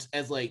amendments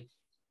as like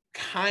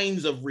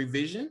kinds of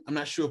revision, I'm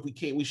not sure if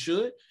we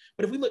should,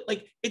 but if we look,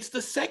 like, it's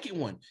the second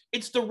one.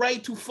 It's the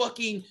right to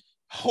fucking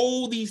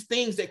hold these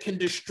things that can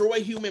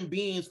destroy human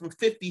beings from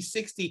 50,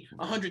 60,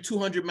 100,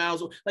 200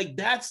 miles. Like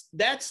that's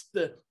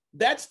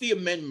the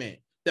amendment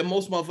that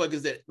most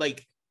motherfuckers that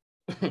like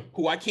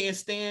who I can't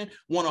stand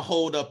want to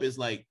hold up as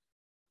like,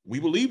 we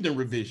believed in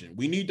revision.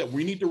 We need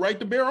the right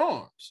to bear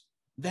arms.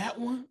 That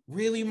one,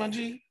 really, my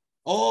G?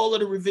 All of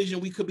the revision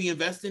we could be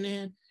investing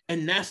in,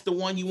 and that's the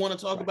one you want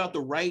to talk about,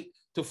 the right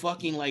to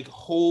fucking like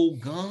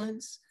hold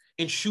guns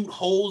and shoot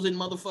holes in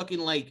motherfucking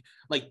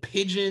like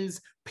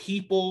pigeons,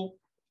 people,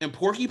 and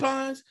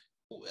porcupines?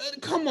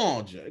 Come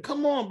on, Jay.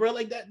 Come on, bro.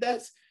 Like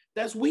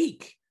that's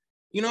weak.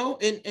 You know,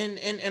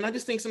 and I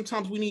just think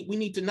sometimes we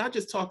need to not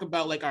just talk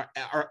about like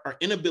our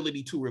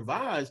inability to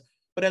revise,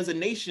 but as a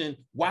nation,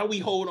 why we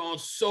hold on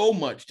so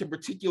much to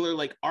particular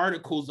like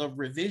articles of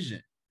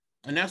revision.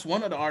 And that's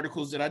one of the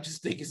articles that I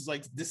just think is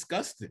like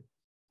disgusting.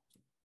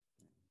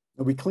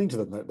 And we cling to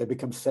them. They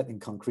become set in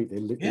concrete. They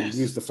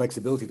lose the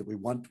flexibility that we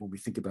want when we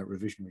think about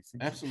revisionary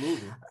thinking.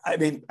 Absolutely. I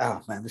mean,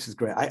 oh man, this is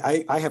great.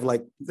 I have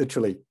like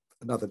literally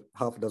another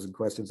half a dozen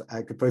questions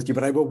I could pose to you,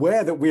 but I'm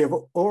aware that we have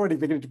already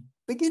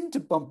begin to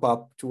bump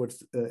up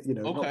towards, not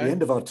the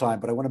end of our time,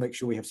 but I want to make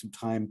sure we have some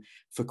time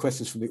for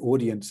questions from the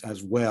audience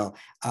as well.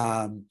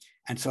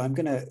 And so I'm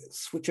going to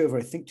switch over,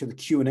 I think, to the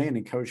Q&A and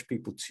encourage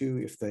people to,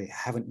 if they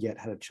haven't yet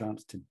had a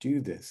chance to do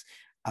this,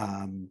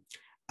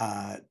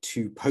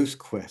 to post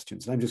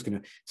questions. And I'm just going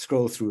to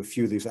scroll through a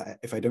few of these.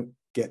 If I don't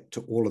get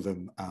to all of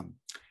them,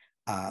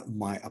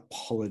 my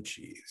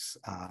apologies.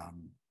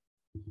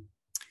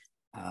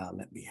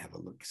 Let me have a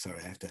look. Sorry,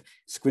 I have to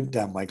squint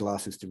down my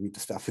glasses to read the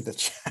stuff in the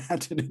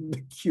chat and in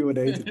the Q&A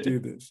to do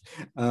this.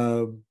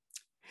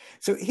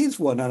 So here's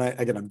one, and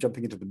again, I'm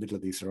jumping into the middle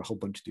of these. There are a whole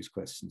bunch of these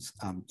questions.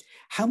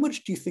 How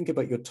much do you think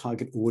about your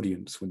target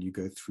audience when you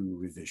go through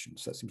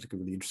revisions? That seems like a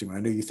really interesting one.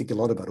 I know you think a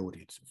lot about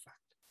audience, in fact.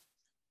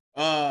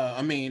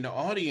 I mean, the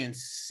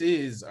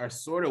audiences are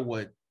sort of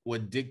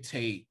what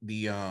dictate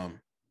the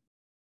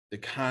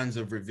kinds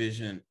of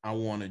revision I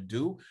want to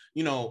do.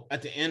 You know,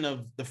 at the end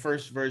of the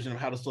first version of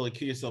How to Slowly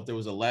Kill Yourself, there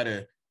was a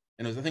letter,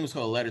 and I think it was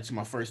called A Letter to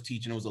My First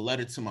Teacher, and it was a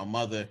letter to my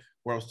mother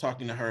where I was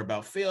talking to her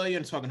about failure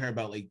and talking to her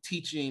about like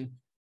teaching.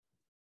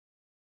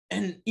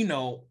 And, you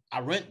know,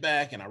 I went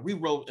back and I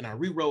rewrote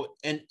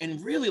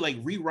and really like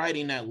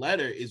rewriting that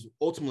letter is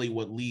ultimately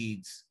what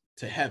leads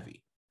to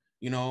Heavy,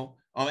 you know.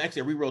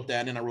 Actually, I rewrote that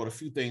and then I wrote a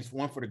few things,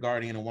 one for the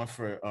Guardian and one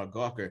for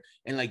Gawker,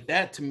 and like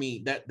that to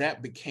me,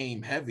 that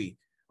became Heavy.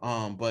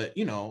 But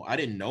you know, I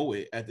didn't know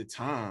it at the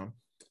time.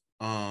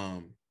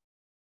 I'm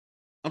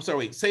sorry.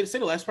 Wait, say the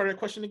last part of that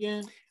question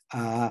again.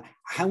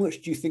 How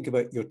much do you think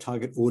about your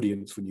target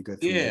audience when you go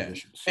through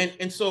revisions?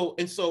 And so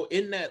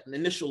in that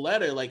initial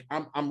letter, like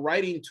I'm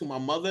writing to my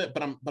mother,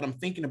 but I'm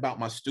thinking about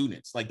my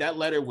students. Like that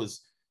letter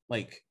was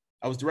like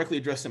I was directly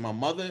addressing my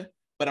mother,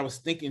 but I was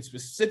thinking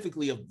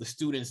specifically of the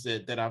students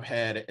that I've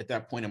had at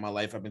that point in my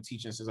life. I've been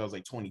teaching since I was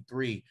like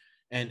 23.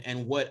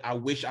 And what I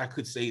wish I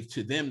could say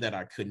to them that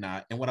I could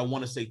not. And what I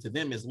want to say to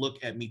them is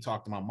look at me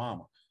talk to my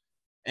mama.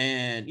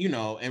 And, you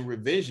know, in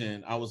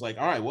revision, I was like,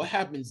 all right, what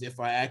happens if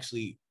I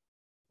actually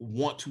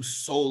want to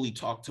solely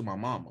talk to my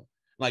mama?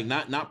 Like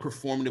not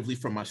performatively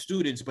from my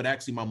students, but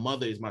actually my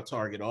mother is my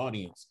target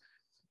audience.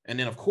 And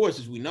then, of course,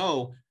 as we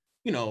know,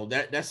 you know,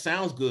 that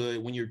sounds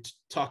good when you're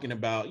talking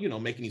about, you know,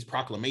 making these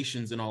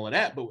proclamations and all of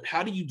that. But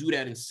how do you do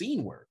that in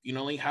scene work? You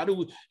know, like how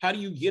do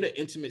you get an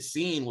intimate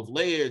scene with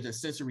layers and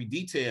sensory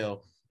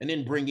detail and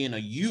then bring in a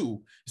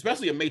you,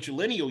 especially a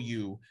matrilineal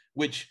you,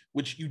 which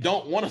you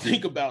don't want to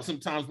think about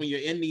sometimes when you're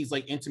in these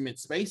like intimate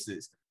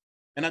spaces.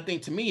 And I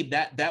think to me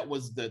that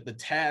was the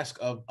task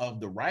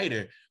of the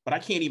writer, but I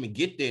can't even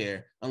get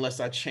there unless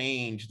I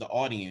change the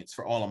audience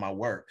for all of my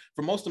work.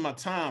 For most of my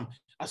time,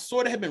 I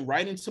sort of have been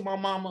writing to my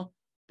mama,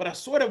 but I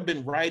sort of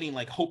been writing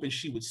like hoping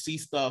she would see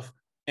stuff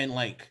and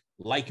like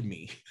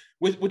me,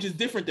 which is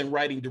different than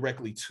writing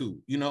directly to,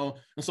 you know?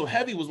 And so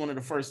Heavy was one of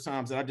the first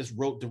times that I just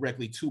wrote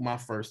directly to my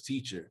first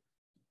teacher.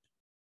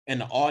 And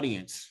the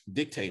audience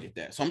dictated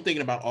that. So I'm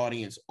thinking about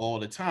audience all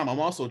the time. I'm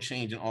also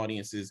changing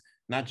audiences,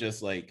 not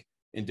just like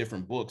in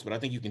different books, but I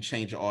think you can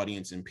change the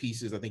audience in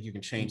pieces. I think you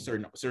can change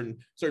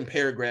certain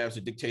paragraphs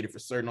are dictated for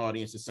certain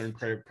audiences, certain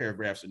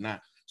paragraphs are not.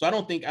 So I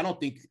don't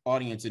think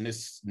audience in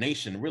this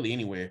nation, really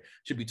anywhere,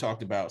 should be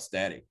talked about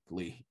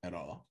statically at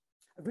all.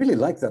 I really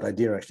like that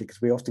idea, actually,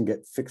 because we often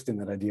get fixed in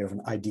that idea of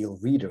an ideal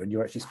reader, and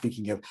you're actually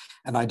speaking of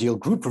an ideal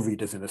group of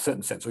readers in a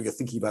certain sense, or you're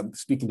thinking about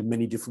speaking to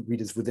many different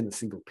readers within a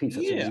single piece.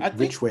 That's a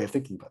rich way of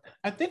thinking about that.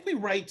 I think we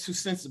write to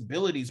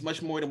sensibilities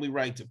much more than we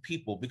write to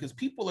people, because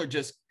people are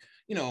just,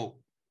 you know,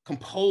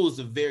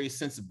 composed of various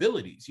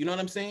sensibilities. You know what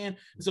I'm saying?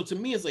 And so to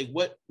me, it's like,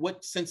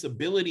 what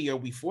sensibility are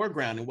we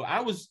foregrounding? Well,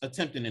 I was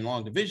attempting in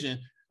Long Division,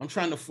 I'm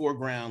trying to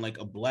foreground like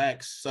a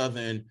Black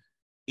Southern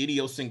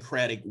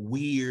idiosyncratic,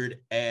 weird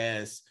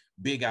ass,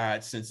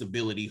 big-eyed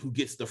sensibility who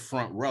gets the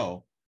front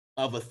row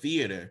of a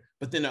theater.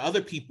 But then there are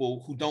other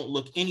people who don't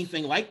look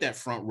anything like that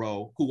front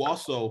row who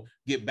also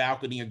get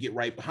balcony or get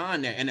right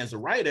behind that. And as a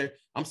writer,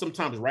 I'm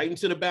sometimes writing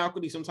to the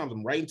balcony, sometimes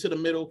I'm writing to the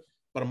middle,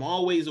 but I'm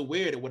always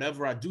aware that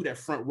whatever I do, that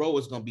front row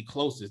is going to be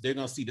closest. They're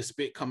going to see the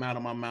spit come out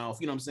of my mouth.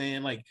 You know what I'm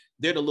saying? Like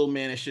they're the little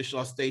man at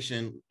Shishaw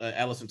Station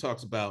Allison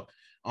talks about.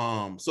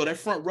 So that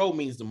front row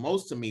means the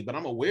most to me, but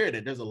I'm aware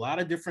that there's a lot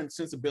of different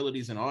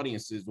sensibilities and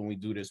audiences when we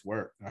do this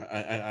work.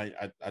 I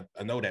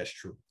know that's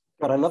true.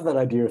 But I love that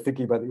idea of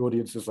thinking about the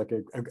audience as like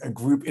a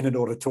group in an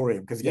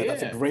auditorium, because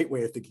that's a great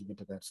way of thinking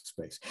into that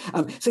space.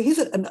 So here's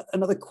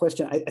another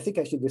question. I think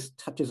actually this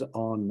touches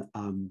on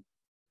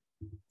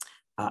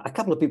a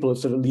couple of people are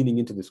sort of leaning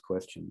into this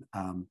question.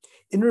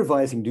 In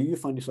revising, do you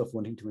find yourself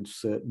wanting to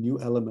insert new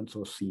elements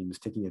or scenes,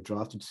 taking a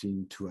drafted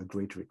scene to a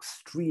greater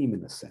extreme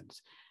in a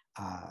sense?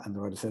 And the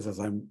writer says, as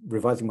I'm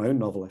revising my own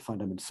novel, I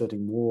find I'm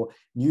inserting more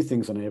new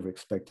things than I ever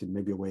expected,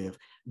 maybe a way of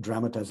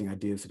dramatizing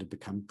ideas that have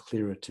become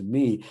clearer to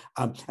me.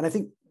 And I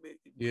think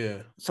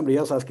somebody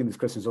else asking this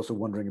question is also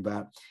wondering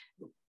about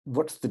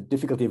what's the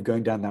difficulty of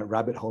going down that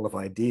rabbit hole of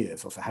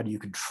ideas? Also, how do you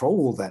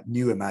control that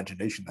new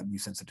imagination, that new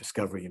sense of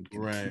discovery, and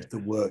keep the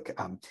work,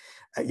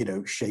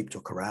 shaped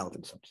or corralled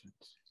in some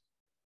sense?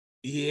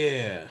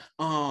 Yeah.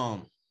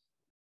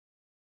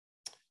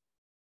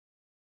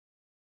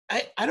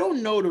 I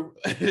don't know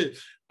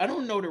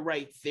the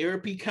right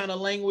therapy kind of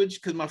language,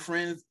 because my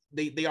friends,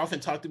 they often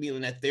talk to me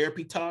in that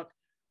therapy talk,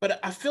 but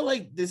I feel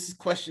like this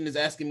question is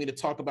asking me to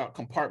talk about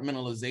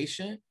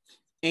compartmentalization.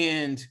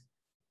 And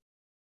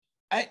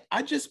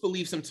I just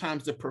believe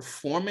sometimes the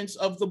performance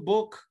of the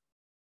book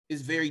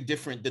is very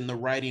different than the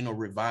writing or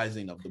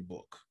revising of the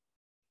book.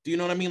 Do you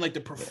know what I mean? Like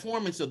the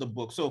performance of the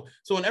book. So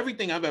in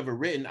everything I've ever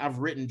written, I've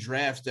written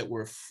drafts that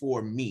were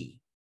for me.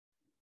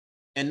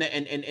 And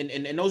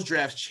those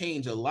drafts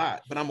change a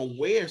lot, but I'm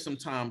aware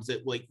sometimes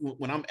that like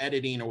when I'm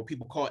editing, or what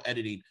people call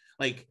editing,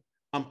 like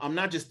I'm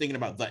not just thinking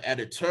about the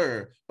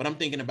editor, but I'm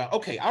thinking about,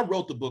 okay, I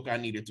wrote the book I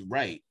needed to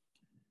write,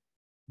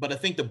 but I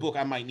think the book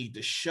I might need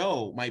to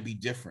show might be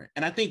different.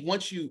 And I think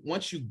once you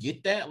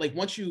get that, like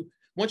once you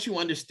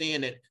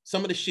understand that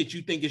some of the shit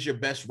you think is your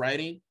best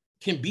writing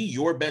can be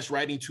your best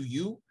writing to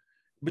you,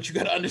 but you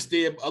got to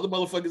understand other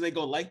motherfuckers ain't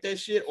gonna like that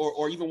shit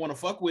or even want to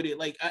fuck with it.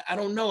 Like, I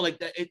don't know, like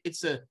that.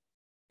 It's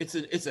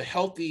a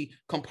healthy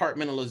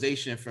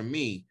compartmentalization for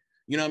me.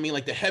 You know what I mean?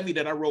 Like the heavy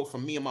that I wrote for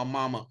me and my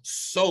mama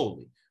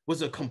solely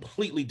was a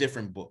completely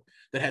different book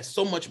that had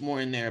so much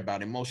more in there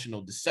about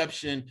emotional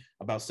deception,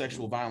 about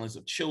sexual violence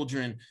of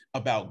children,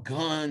 about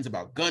guns,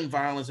 about gun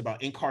violence,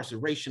 about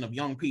incarceration of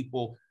young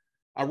people.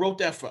 I wrote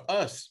that for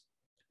us.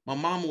 My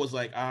mama was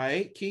like, all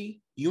right,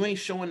 Key, you ain't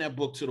showing that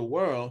book to the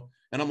world.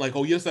 And I'm like,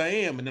 oh, yes, I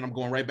am. And then I'm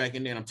going right back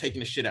in there and I'm taking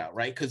the shit out,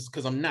 right?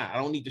 Because I'm not. I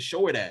don't need to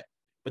show her that.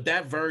 But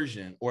that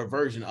version or a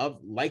version of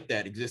like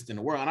that exists in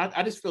the world. And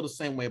I just feel the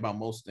same way about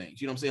most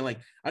things. You know what I'm saying? Like,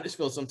 I just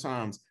feel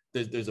sometimes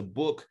there's a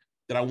book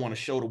that I want to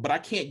show, but I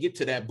can't get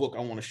to that book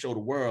I want to show the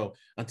world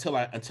until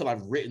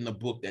I've written the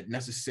book that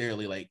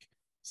necessarily like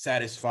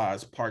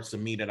satisfies parts of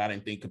me that I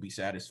didn't think could be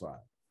satisfied.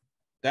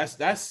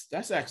 That's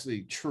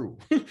actually true.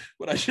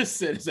 What I just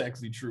said is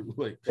actually true.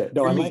 Like, yeah,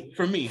 no,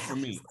 for me.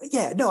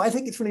 Yeah, no, I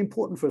think it's really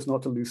important for us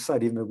not to lose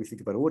sight, even though we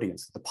think about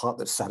audience, the part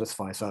that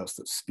satisfies us,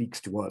 that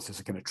speaks to us, is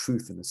a kind of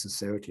truth and a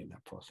sincerity in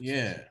that process.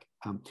 Yeah.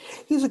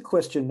 Here's a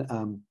question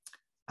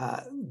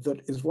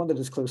that is one that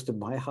is close to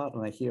my heart,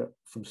 and I hear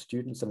from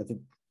students, and I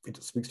think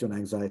it speaks to an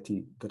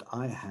anxiety that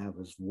I have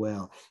as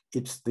well.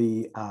 It's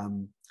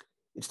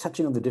it's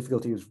touching on the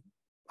difficulties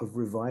of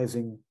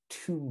revising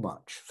too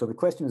much. So the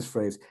question is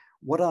phrased,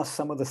 what are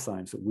some of the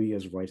signs that we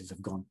as writers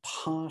have gone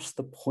past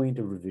the point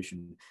of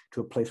revision to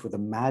a place where the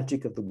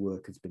magic of the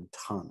work has been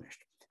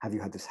tarnished? Have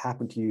you had this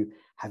happen to you?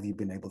 Have you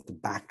been able to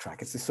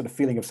backtrack? It's this sort of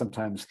feeling of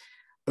sometimes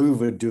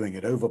overdoing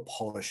it, over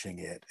polishing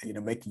it,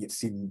 making it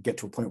get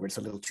to a point where it's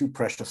a little too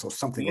precious or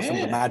something, or some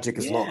of the magic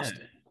is lost.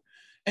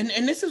 And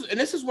this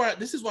is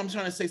what I'm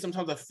trying to say.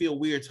 Sometimes I feel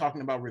weird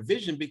talking about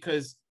revision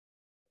because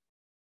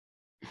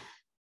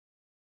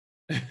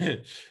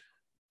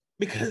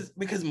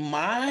because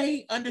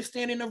my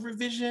understanding of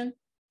revision,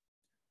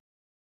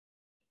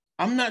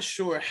 I'm not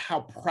sure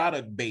how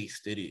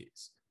product-based it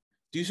is.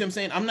 Do you see what I'm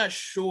saying? I'm not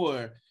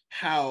sure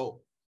how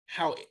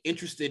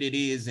interested it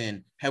is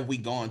in have we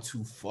gone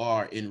too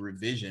far in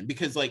revision,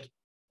 because like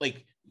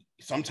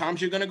sometimes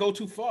you're going to go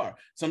too far.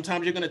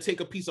 Sometimes you're going to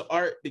take a piece of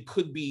art that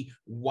could be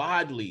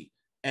widely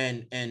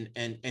and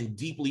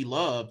deeply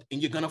loved,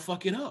 and you're going to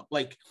fuck it up.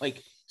 Like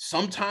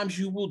sometimes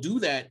you will do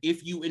that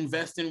if you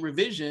invest in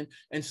revision,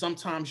 and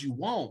sometimes you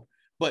won't.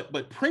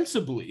 But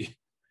principally,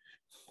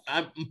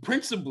 I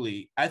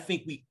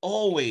think we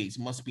always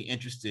must be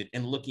interested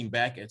in looking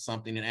back at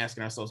something and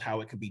asking ourselves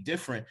how it could be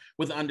different,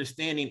 with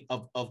understanding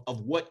of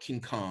what can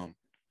come,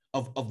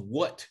 of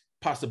what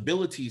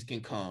possibilities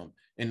can come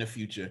in the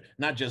future,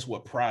 not just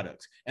what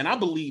products. And I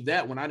believe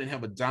that when I didn't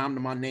have a dime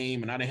to my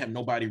name and I didn't have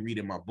nobody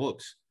reading my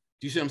books.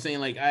 Do you see what I'm saying?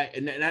 Like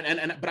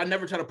but I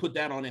never try to put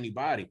that on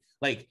anybody.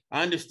 Like,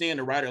 I understand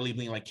the writer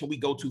being like, can we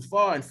go too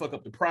far and fuck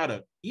up the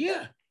product?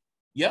 Yeah,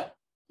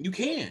 you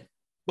can.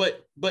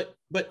 But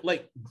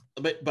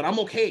I'm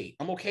okay.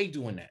 I'm okay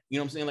doing that. You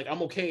know what I'm saying? Like,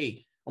 I'm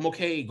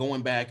okay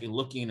going back and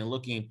looking.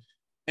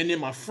 And then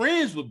my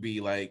friends would be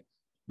like,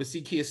 but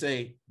see,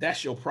 Kiese,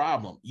 that's your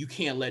problem. You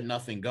can't let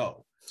nothing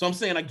go. So I'm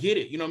saying I get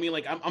it. You know what I mean?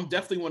 Like, I'm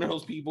definitely one of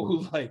those people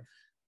who's like,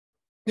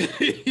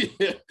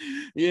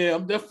 yeah,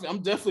 I'm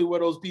definitely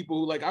one of those people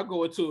who, like, I'll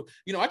go into,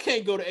 I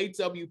can't go to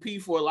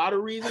AWP for a lot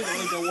of reasons. I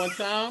only go one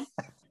time.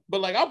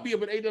 But like, I'll be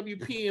up at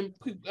AWP,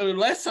 and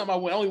last time I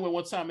only went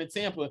one time in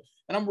Tampa,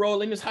 and I'm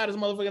rolling as hot as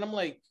motherfucker. And I'm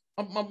like,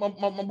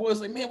 my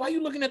boy's like, man, why are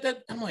you looking at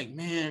that? I'm like,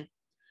 man,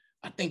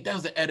 I think that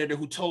was the editor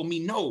who told me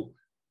no.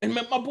 And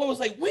my boy was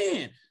like,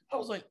 when? I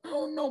was like, I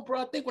don't know,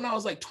 bro. I think when I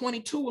was like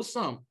 22 or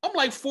something. I'm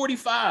like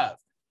 45.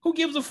 Who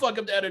gives a fuck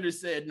if the editor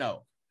said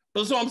no?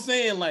 But so I'm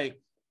saying,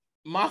 like,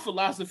 my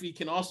philosophy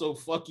can also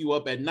fuck you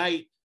up at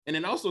night. And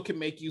then also can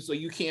make you so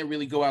you can't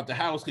really go out the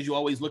house because you're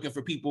always looking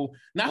for people,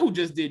 not who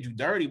just did you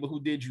dirty, but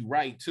who did you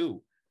right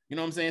too. You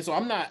know what I'm saying? So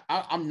I'm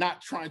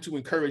not trying to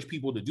encourage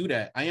people to do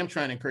that. I am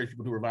trying to encourage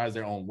people to revise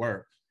their own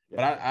work. Yeah.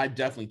 But I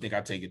definitely think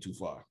I take it too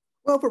far.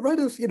 Well, but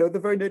writers, the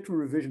very nature of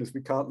revision is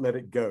we can't let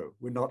it go.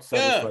 We're not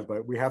satisfied by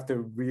it. We have to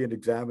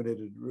re-examine it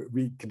and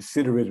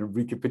reconsider it and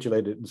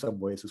recapitulate it in some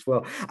ways as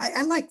well.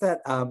 I like that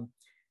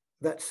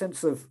that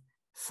sense of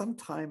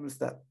sometimes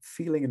that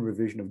feeling in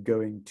revision of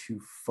going too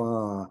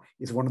far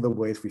is one of the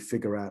ways we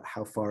figure out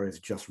how far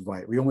is just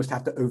right. We almost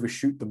have to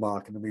overshoot the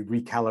mark, and then we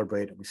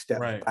recalibrate and we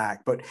step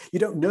back. But you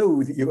don't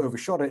know that you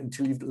overshot it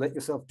until you've let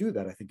yourself do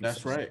that, I think.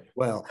 That's right.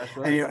 Well, that's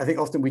right. And I think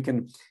often we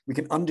can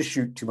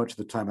undershoot too much of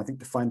the time. I think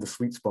to find the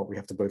sweet spot, we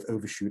have to both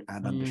overshoot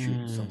and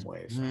undershoot in some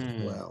ways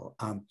as well.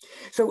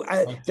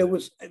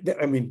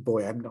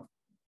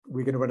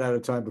 We're going to run out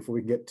of time before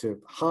we can get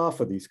to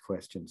half of these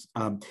questions.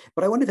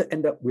 But I wanted to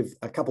end up with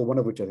a couple, one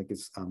of which I think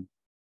is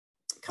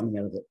coming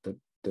out of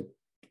the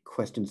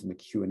questions in the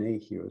Q&A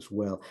here as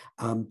well.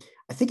 I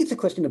think it's a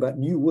question about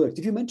new work.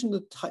 Did you mention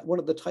one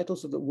of the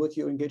titles of the work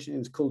you're engaged in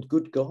is called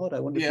Good God? I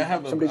wonder. Yeah, if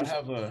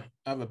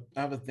I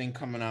have a thing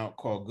coming out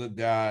called Good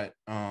God.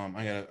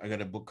 I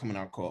got a book coming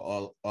out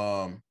called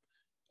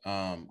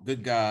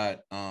Good God,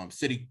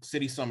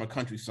 City Summer,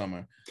 Country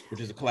Summer, which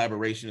is a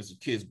collaboration. It's a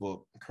kid's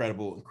book.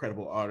 Incredible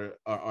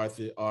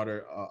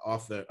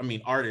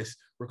artist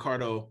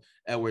Ricardo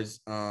Edwards,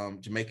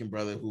 Jamaican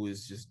brother who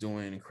is just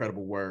doing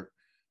incredible work.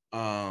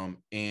 Yeah,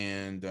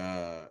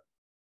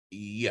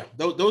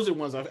 those are the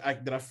ones that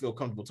I feel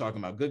comfortable talking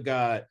about. Good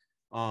God,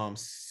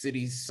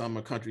 City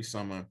Summer, Country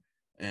Summer,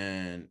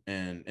 and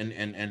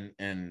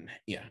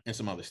yeah, and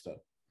some other stuff.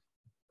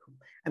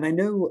 And I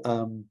know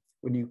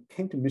when you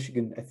came to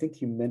Michigan, I think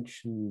you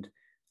mentioned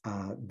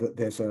that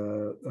there's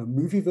a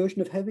movie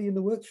version of Heavy in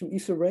the works from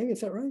Issa Rae.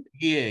 Is that right?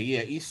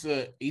 Yeah.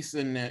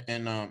 Issa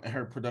and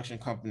her production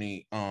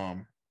company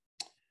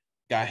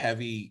got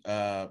Heavy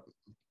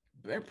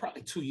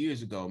probably 2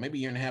 years ago, maybe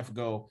a year and a half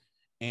ago,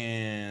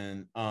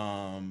 and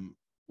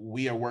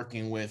we are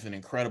working with an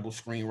incredible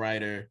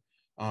screenwriter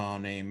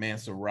named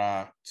Mansa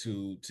Ra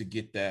to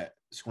get that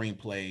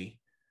screenplay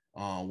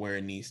where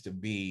it needs to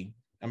be.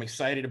 I'm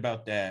excited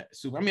about that.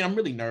 I'm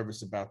really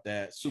nervous about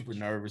that. Super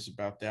nervous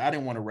about that. I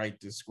didn't want to write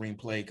this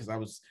screenplay because I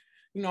was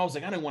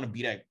like, I didn't want to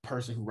be that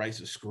person who writes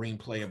a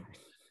screenplay.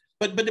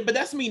 But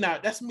that's me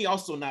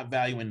also not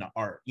valuing the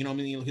art. You know what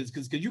I mean?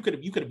 Because you could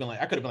have been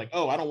like, I could have been like,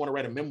 oh, I don't want to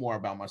write a memoir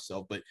about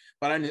myself. But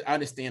I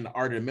understand the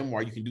art of the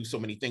memoir. You can do so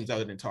many things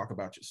other than talk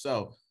about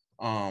yourself.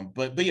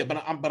 But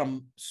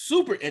I'm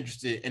super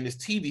interested in this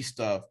TV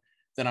stuff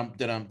that I'm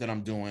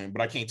doing,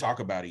 but I can't talk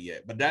about it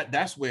yet. But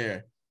that's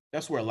where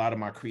a lot of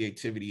my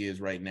creativity is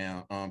right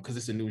now, because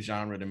it's a new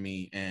genre to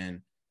me,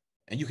 and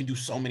you can do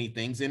so many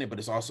things in it, but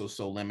it's also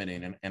so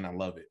limiting, and I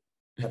love it.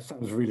 That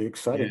sounds really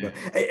exciting. Yeah.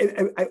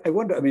 I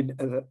wonder, I mean,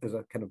 as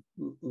a kind of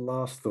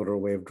last thought or a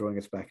way of drawing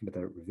us back into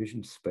that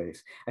revision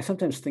space, I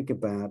sometimes think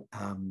about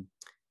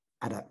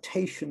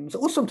adaptations,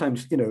 or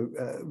sometimes,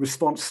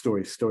 response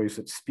stories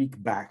that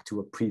speak back to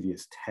a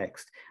previous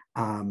text,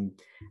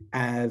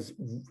 as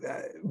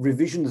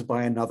revisions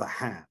by another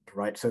hand,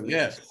 right? So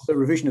yes, the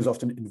revision is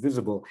often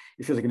invisible.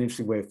 It feels like an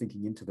interesting way of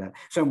thinking into that.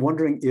 So I'm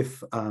wondering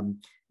if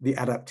the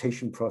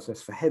adaptation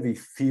process for Heavy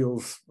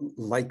feels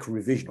like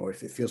revision, or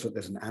if it feels like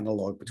there's an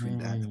analog between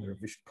that and the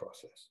revision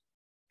process.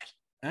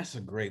 That's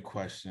a great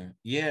question.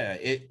 Yeah,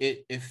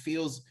 it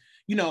feels,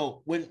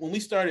 when we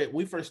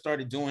first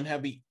started doing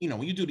Heavy,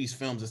 when you do these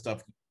films and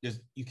stuff, there's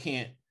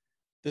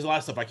a lot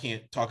of stuff I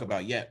can't talk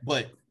about yet,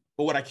 but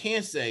what I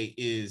can say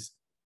is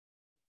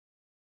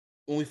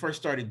when we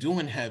first started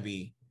doing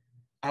Heavy,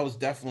 I was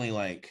definitely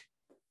like,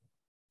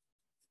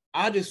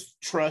 I just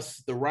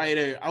trust the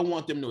writer. I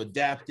want them to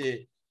adapt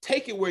it,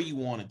 take it where you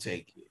want to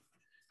take it.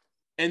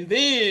 And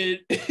then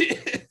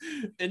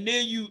and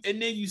then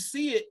you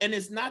see it, and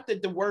it's not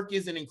that the work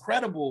isn't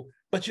incredible,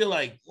 but you're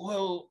like,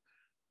 well,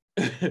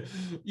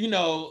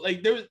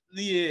 like there's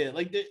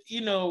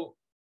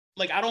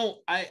like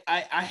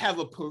I have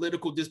a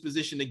political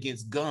disposition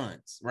against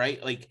guns,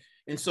 right? Like,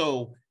 and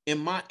so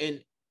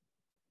maybe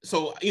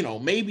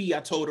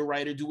I told the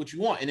writer, do what you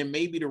want. And then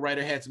maybe the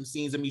writer had some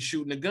scenes of me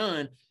shooting a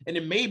gun. And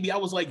then maybe I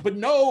was like, but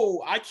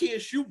no, I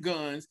can't shoot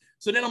guns.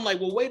 So then I'm like,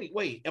 well,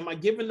 wait, am I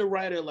giving the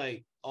writer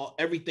like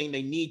everything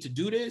they need to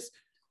do this?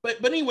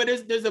 But anyway,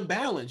 there's a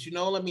balance,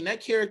 I mean,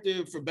 that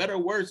character, for better or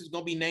worse, is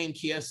going to be named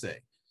Kiese.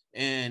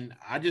 And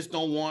I just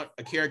don't want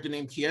a character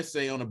named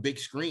Kiese on a big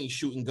screen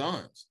shooting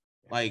guns.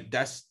 Like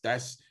that's,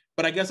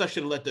 but I guess I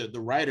should have let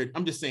the writer,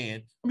 I'm just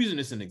saying, I'm using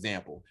this as an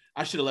example.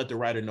 I should have let the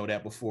writer know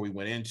that before we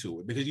went into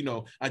it, because,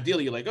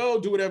 ideally you're like, oh,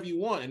 do whatever you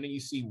want. And then you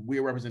see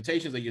weird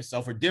representations of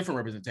yourself or different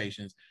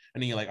representations.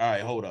 And then you're like, all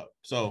right, hold up.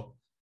 So,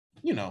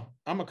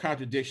 I'm a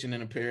contradiction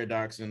and a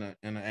paradox and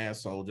an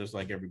asshole, just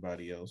like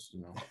everybody else,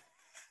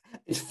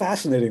 It's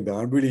fascinating, though.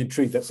 I'm really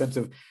intrigued, that sense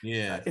of,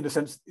 in a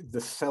sense,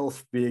 the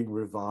self being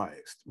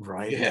revised,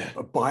 right? Yeah.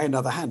 By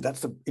another hand.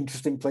 That's an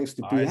interesting place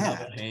to be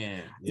at.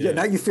 Hand. Yeah.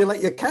 Now you feel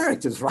like your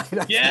characters, right?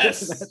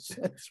 Yes.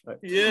 Right.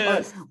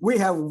 Yes. Right. We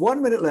have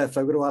 1 minute left.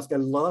 So I'm going to ask a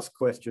last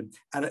question,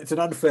 and it's an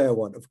unfair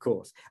one, of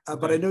course.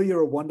 But I know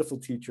you're a wonderful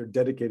teacher,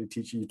 dedicated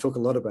teacher. You talk a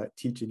lot about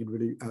teaching in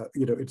really,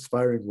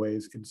 inspiring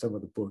ways in some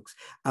of the books.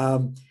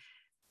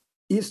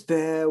 Is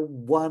there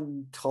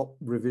one top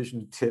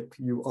revision tip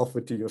you offer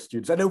to your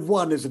students? I know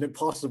one is an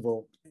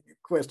impossible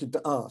question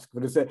to ask,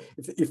 but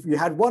if you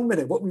had 1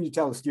 minute, what would you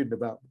tell a student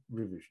about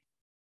revision?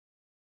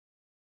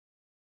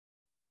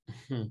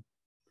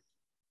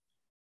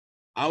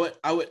 I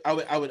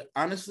would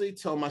honestly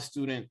tell my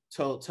student,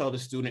 tell the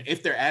student,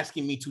 if they're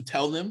asking me to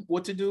tell them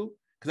what to do,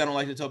 because I don't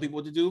like to tell people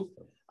what to do,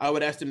 I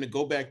would ask them to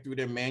go back through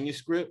their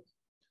manuscript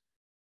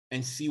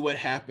and see what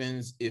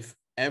happens if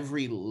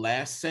every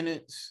last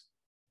sentence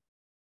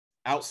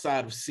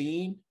outside of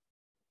scene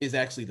is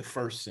actually the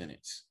first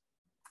sentence,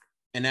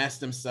 and ask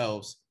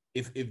themselves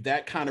if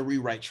that kind of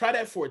rewrite, try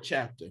that for a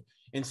chapter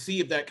and see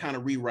if that kind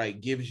of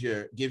rewrite gives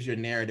your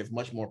narrative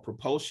much more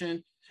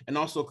propulsion and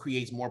also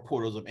creates more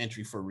portals of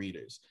entry for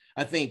readers.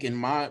 I think in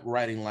my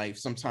writing life,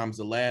 sometimes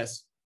the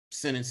last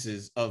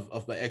sentences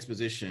of the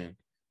exposition,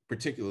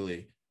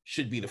 particularly,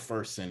 should be the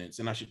first sentence,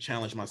 and I should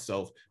challenge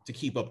myself to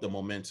keep up the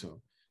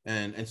momentum.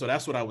 And so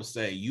that's what I would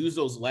say. Use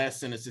those last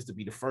sentences to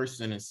be the first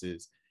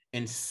sentences,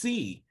 and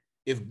see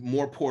if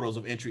more portals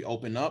of entry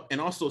open up,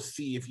 and also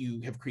see if you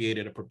have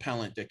created a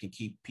propellant that can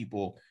keep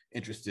people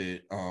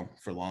interested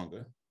for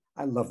longer.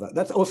 I love that.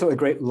 That's also a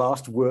great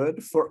last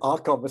word for our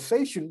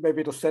conversation.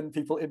 Maybe it'll send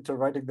people into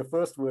writing the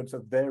first words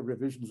of their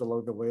revisions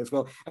along the way as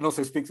well, and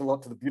also speaks a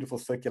lot to the beautiful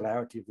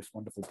circularity of this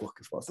wonderful book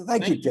as well. So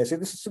thank you, Kiese.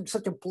 This is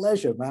such a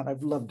pleasure, man.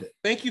 I've loved it.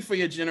 Thank you for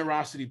your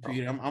generosity,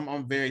 Peter.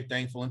 I'm very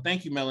thankful, and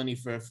thank you, Melanie,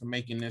 for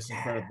making this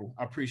incredible.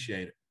 I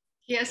appreciate it.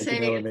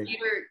 Kiese,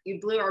 Peter, you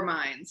blew our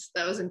minds.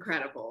 That was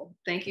incredible.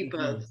 Thank you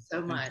both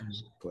so much.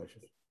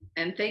 Pleasure.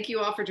 And thank you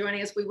all for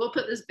joining us. We will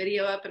put this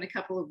video up in a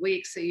couple of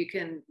weeks so you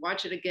can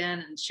watch it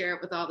again and share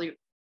it with all the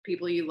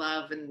people you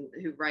love and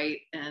who write.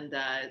 And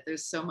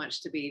there's so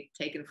much to be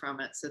taken from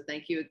it. So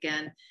thank you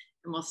again.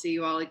 And we'll see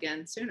you all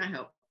again soon, I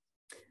hope.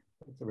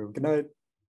 Thanks, everyone. Good night.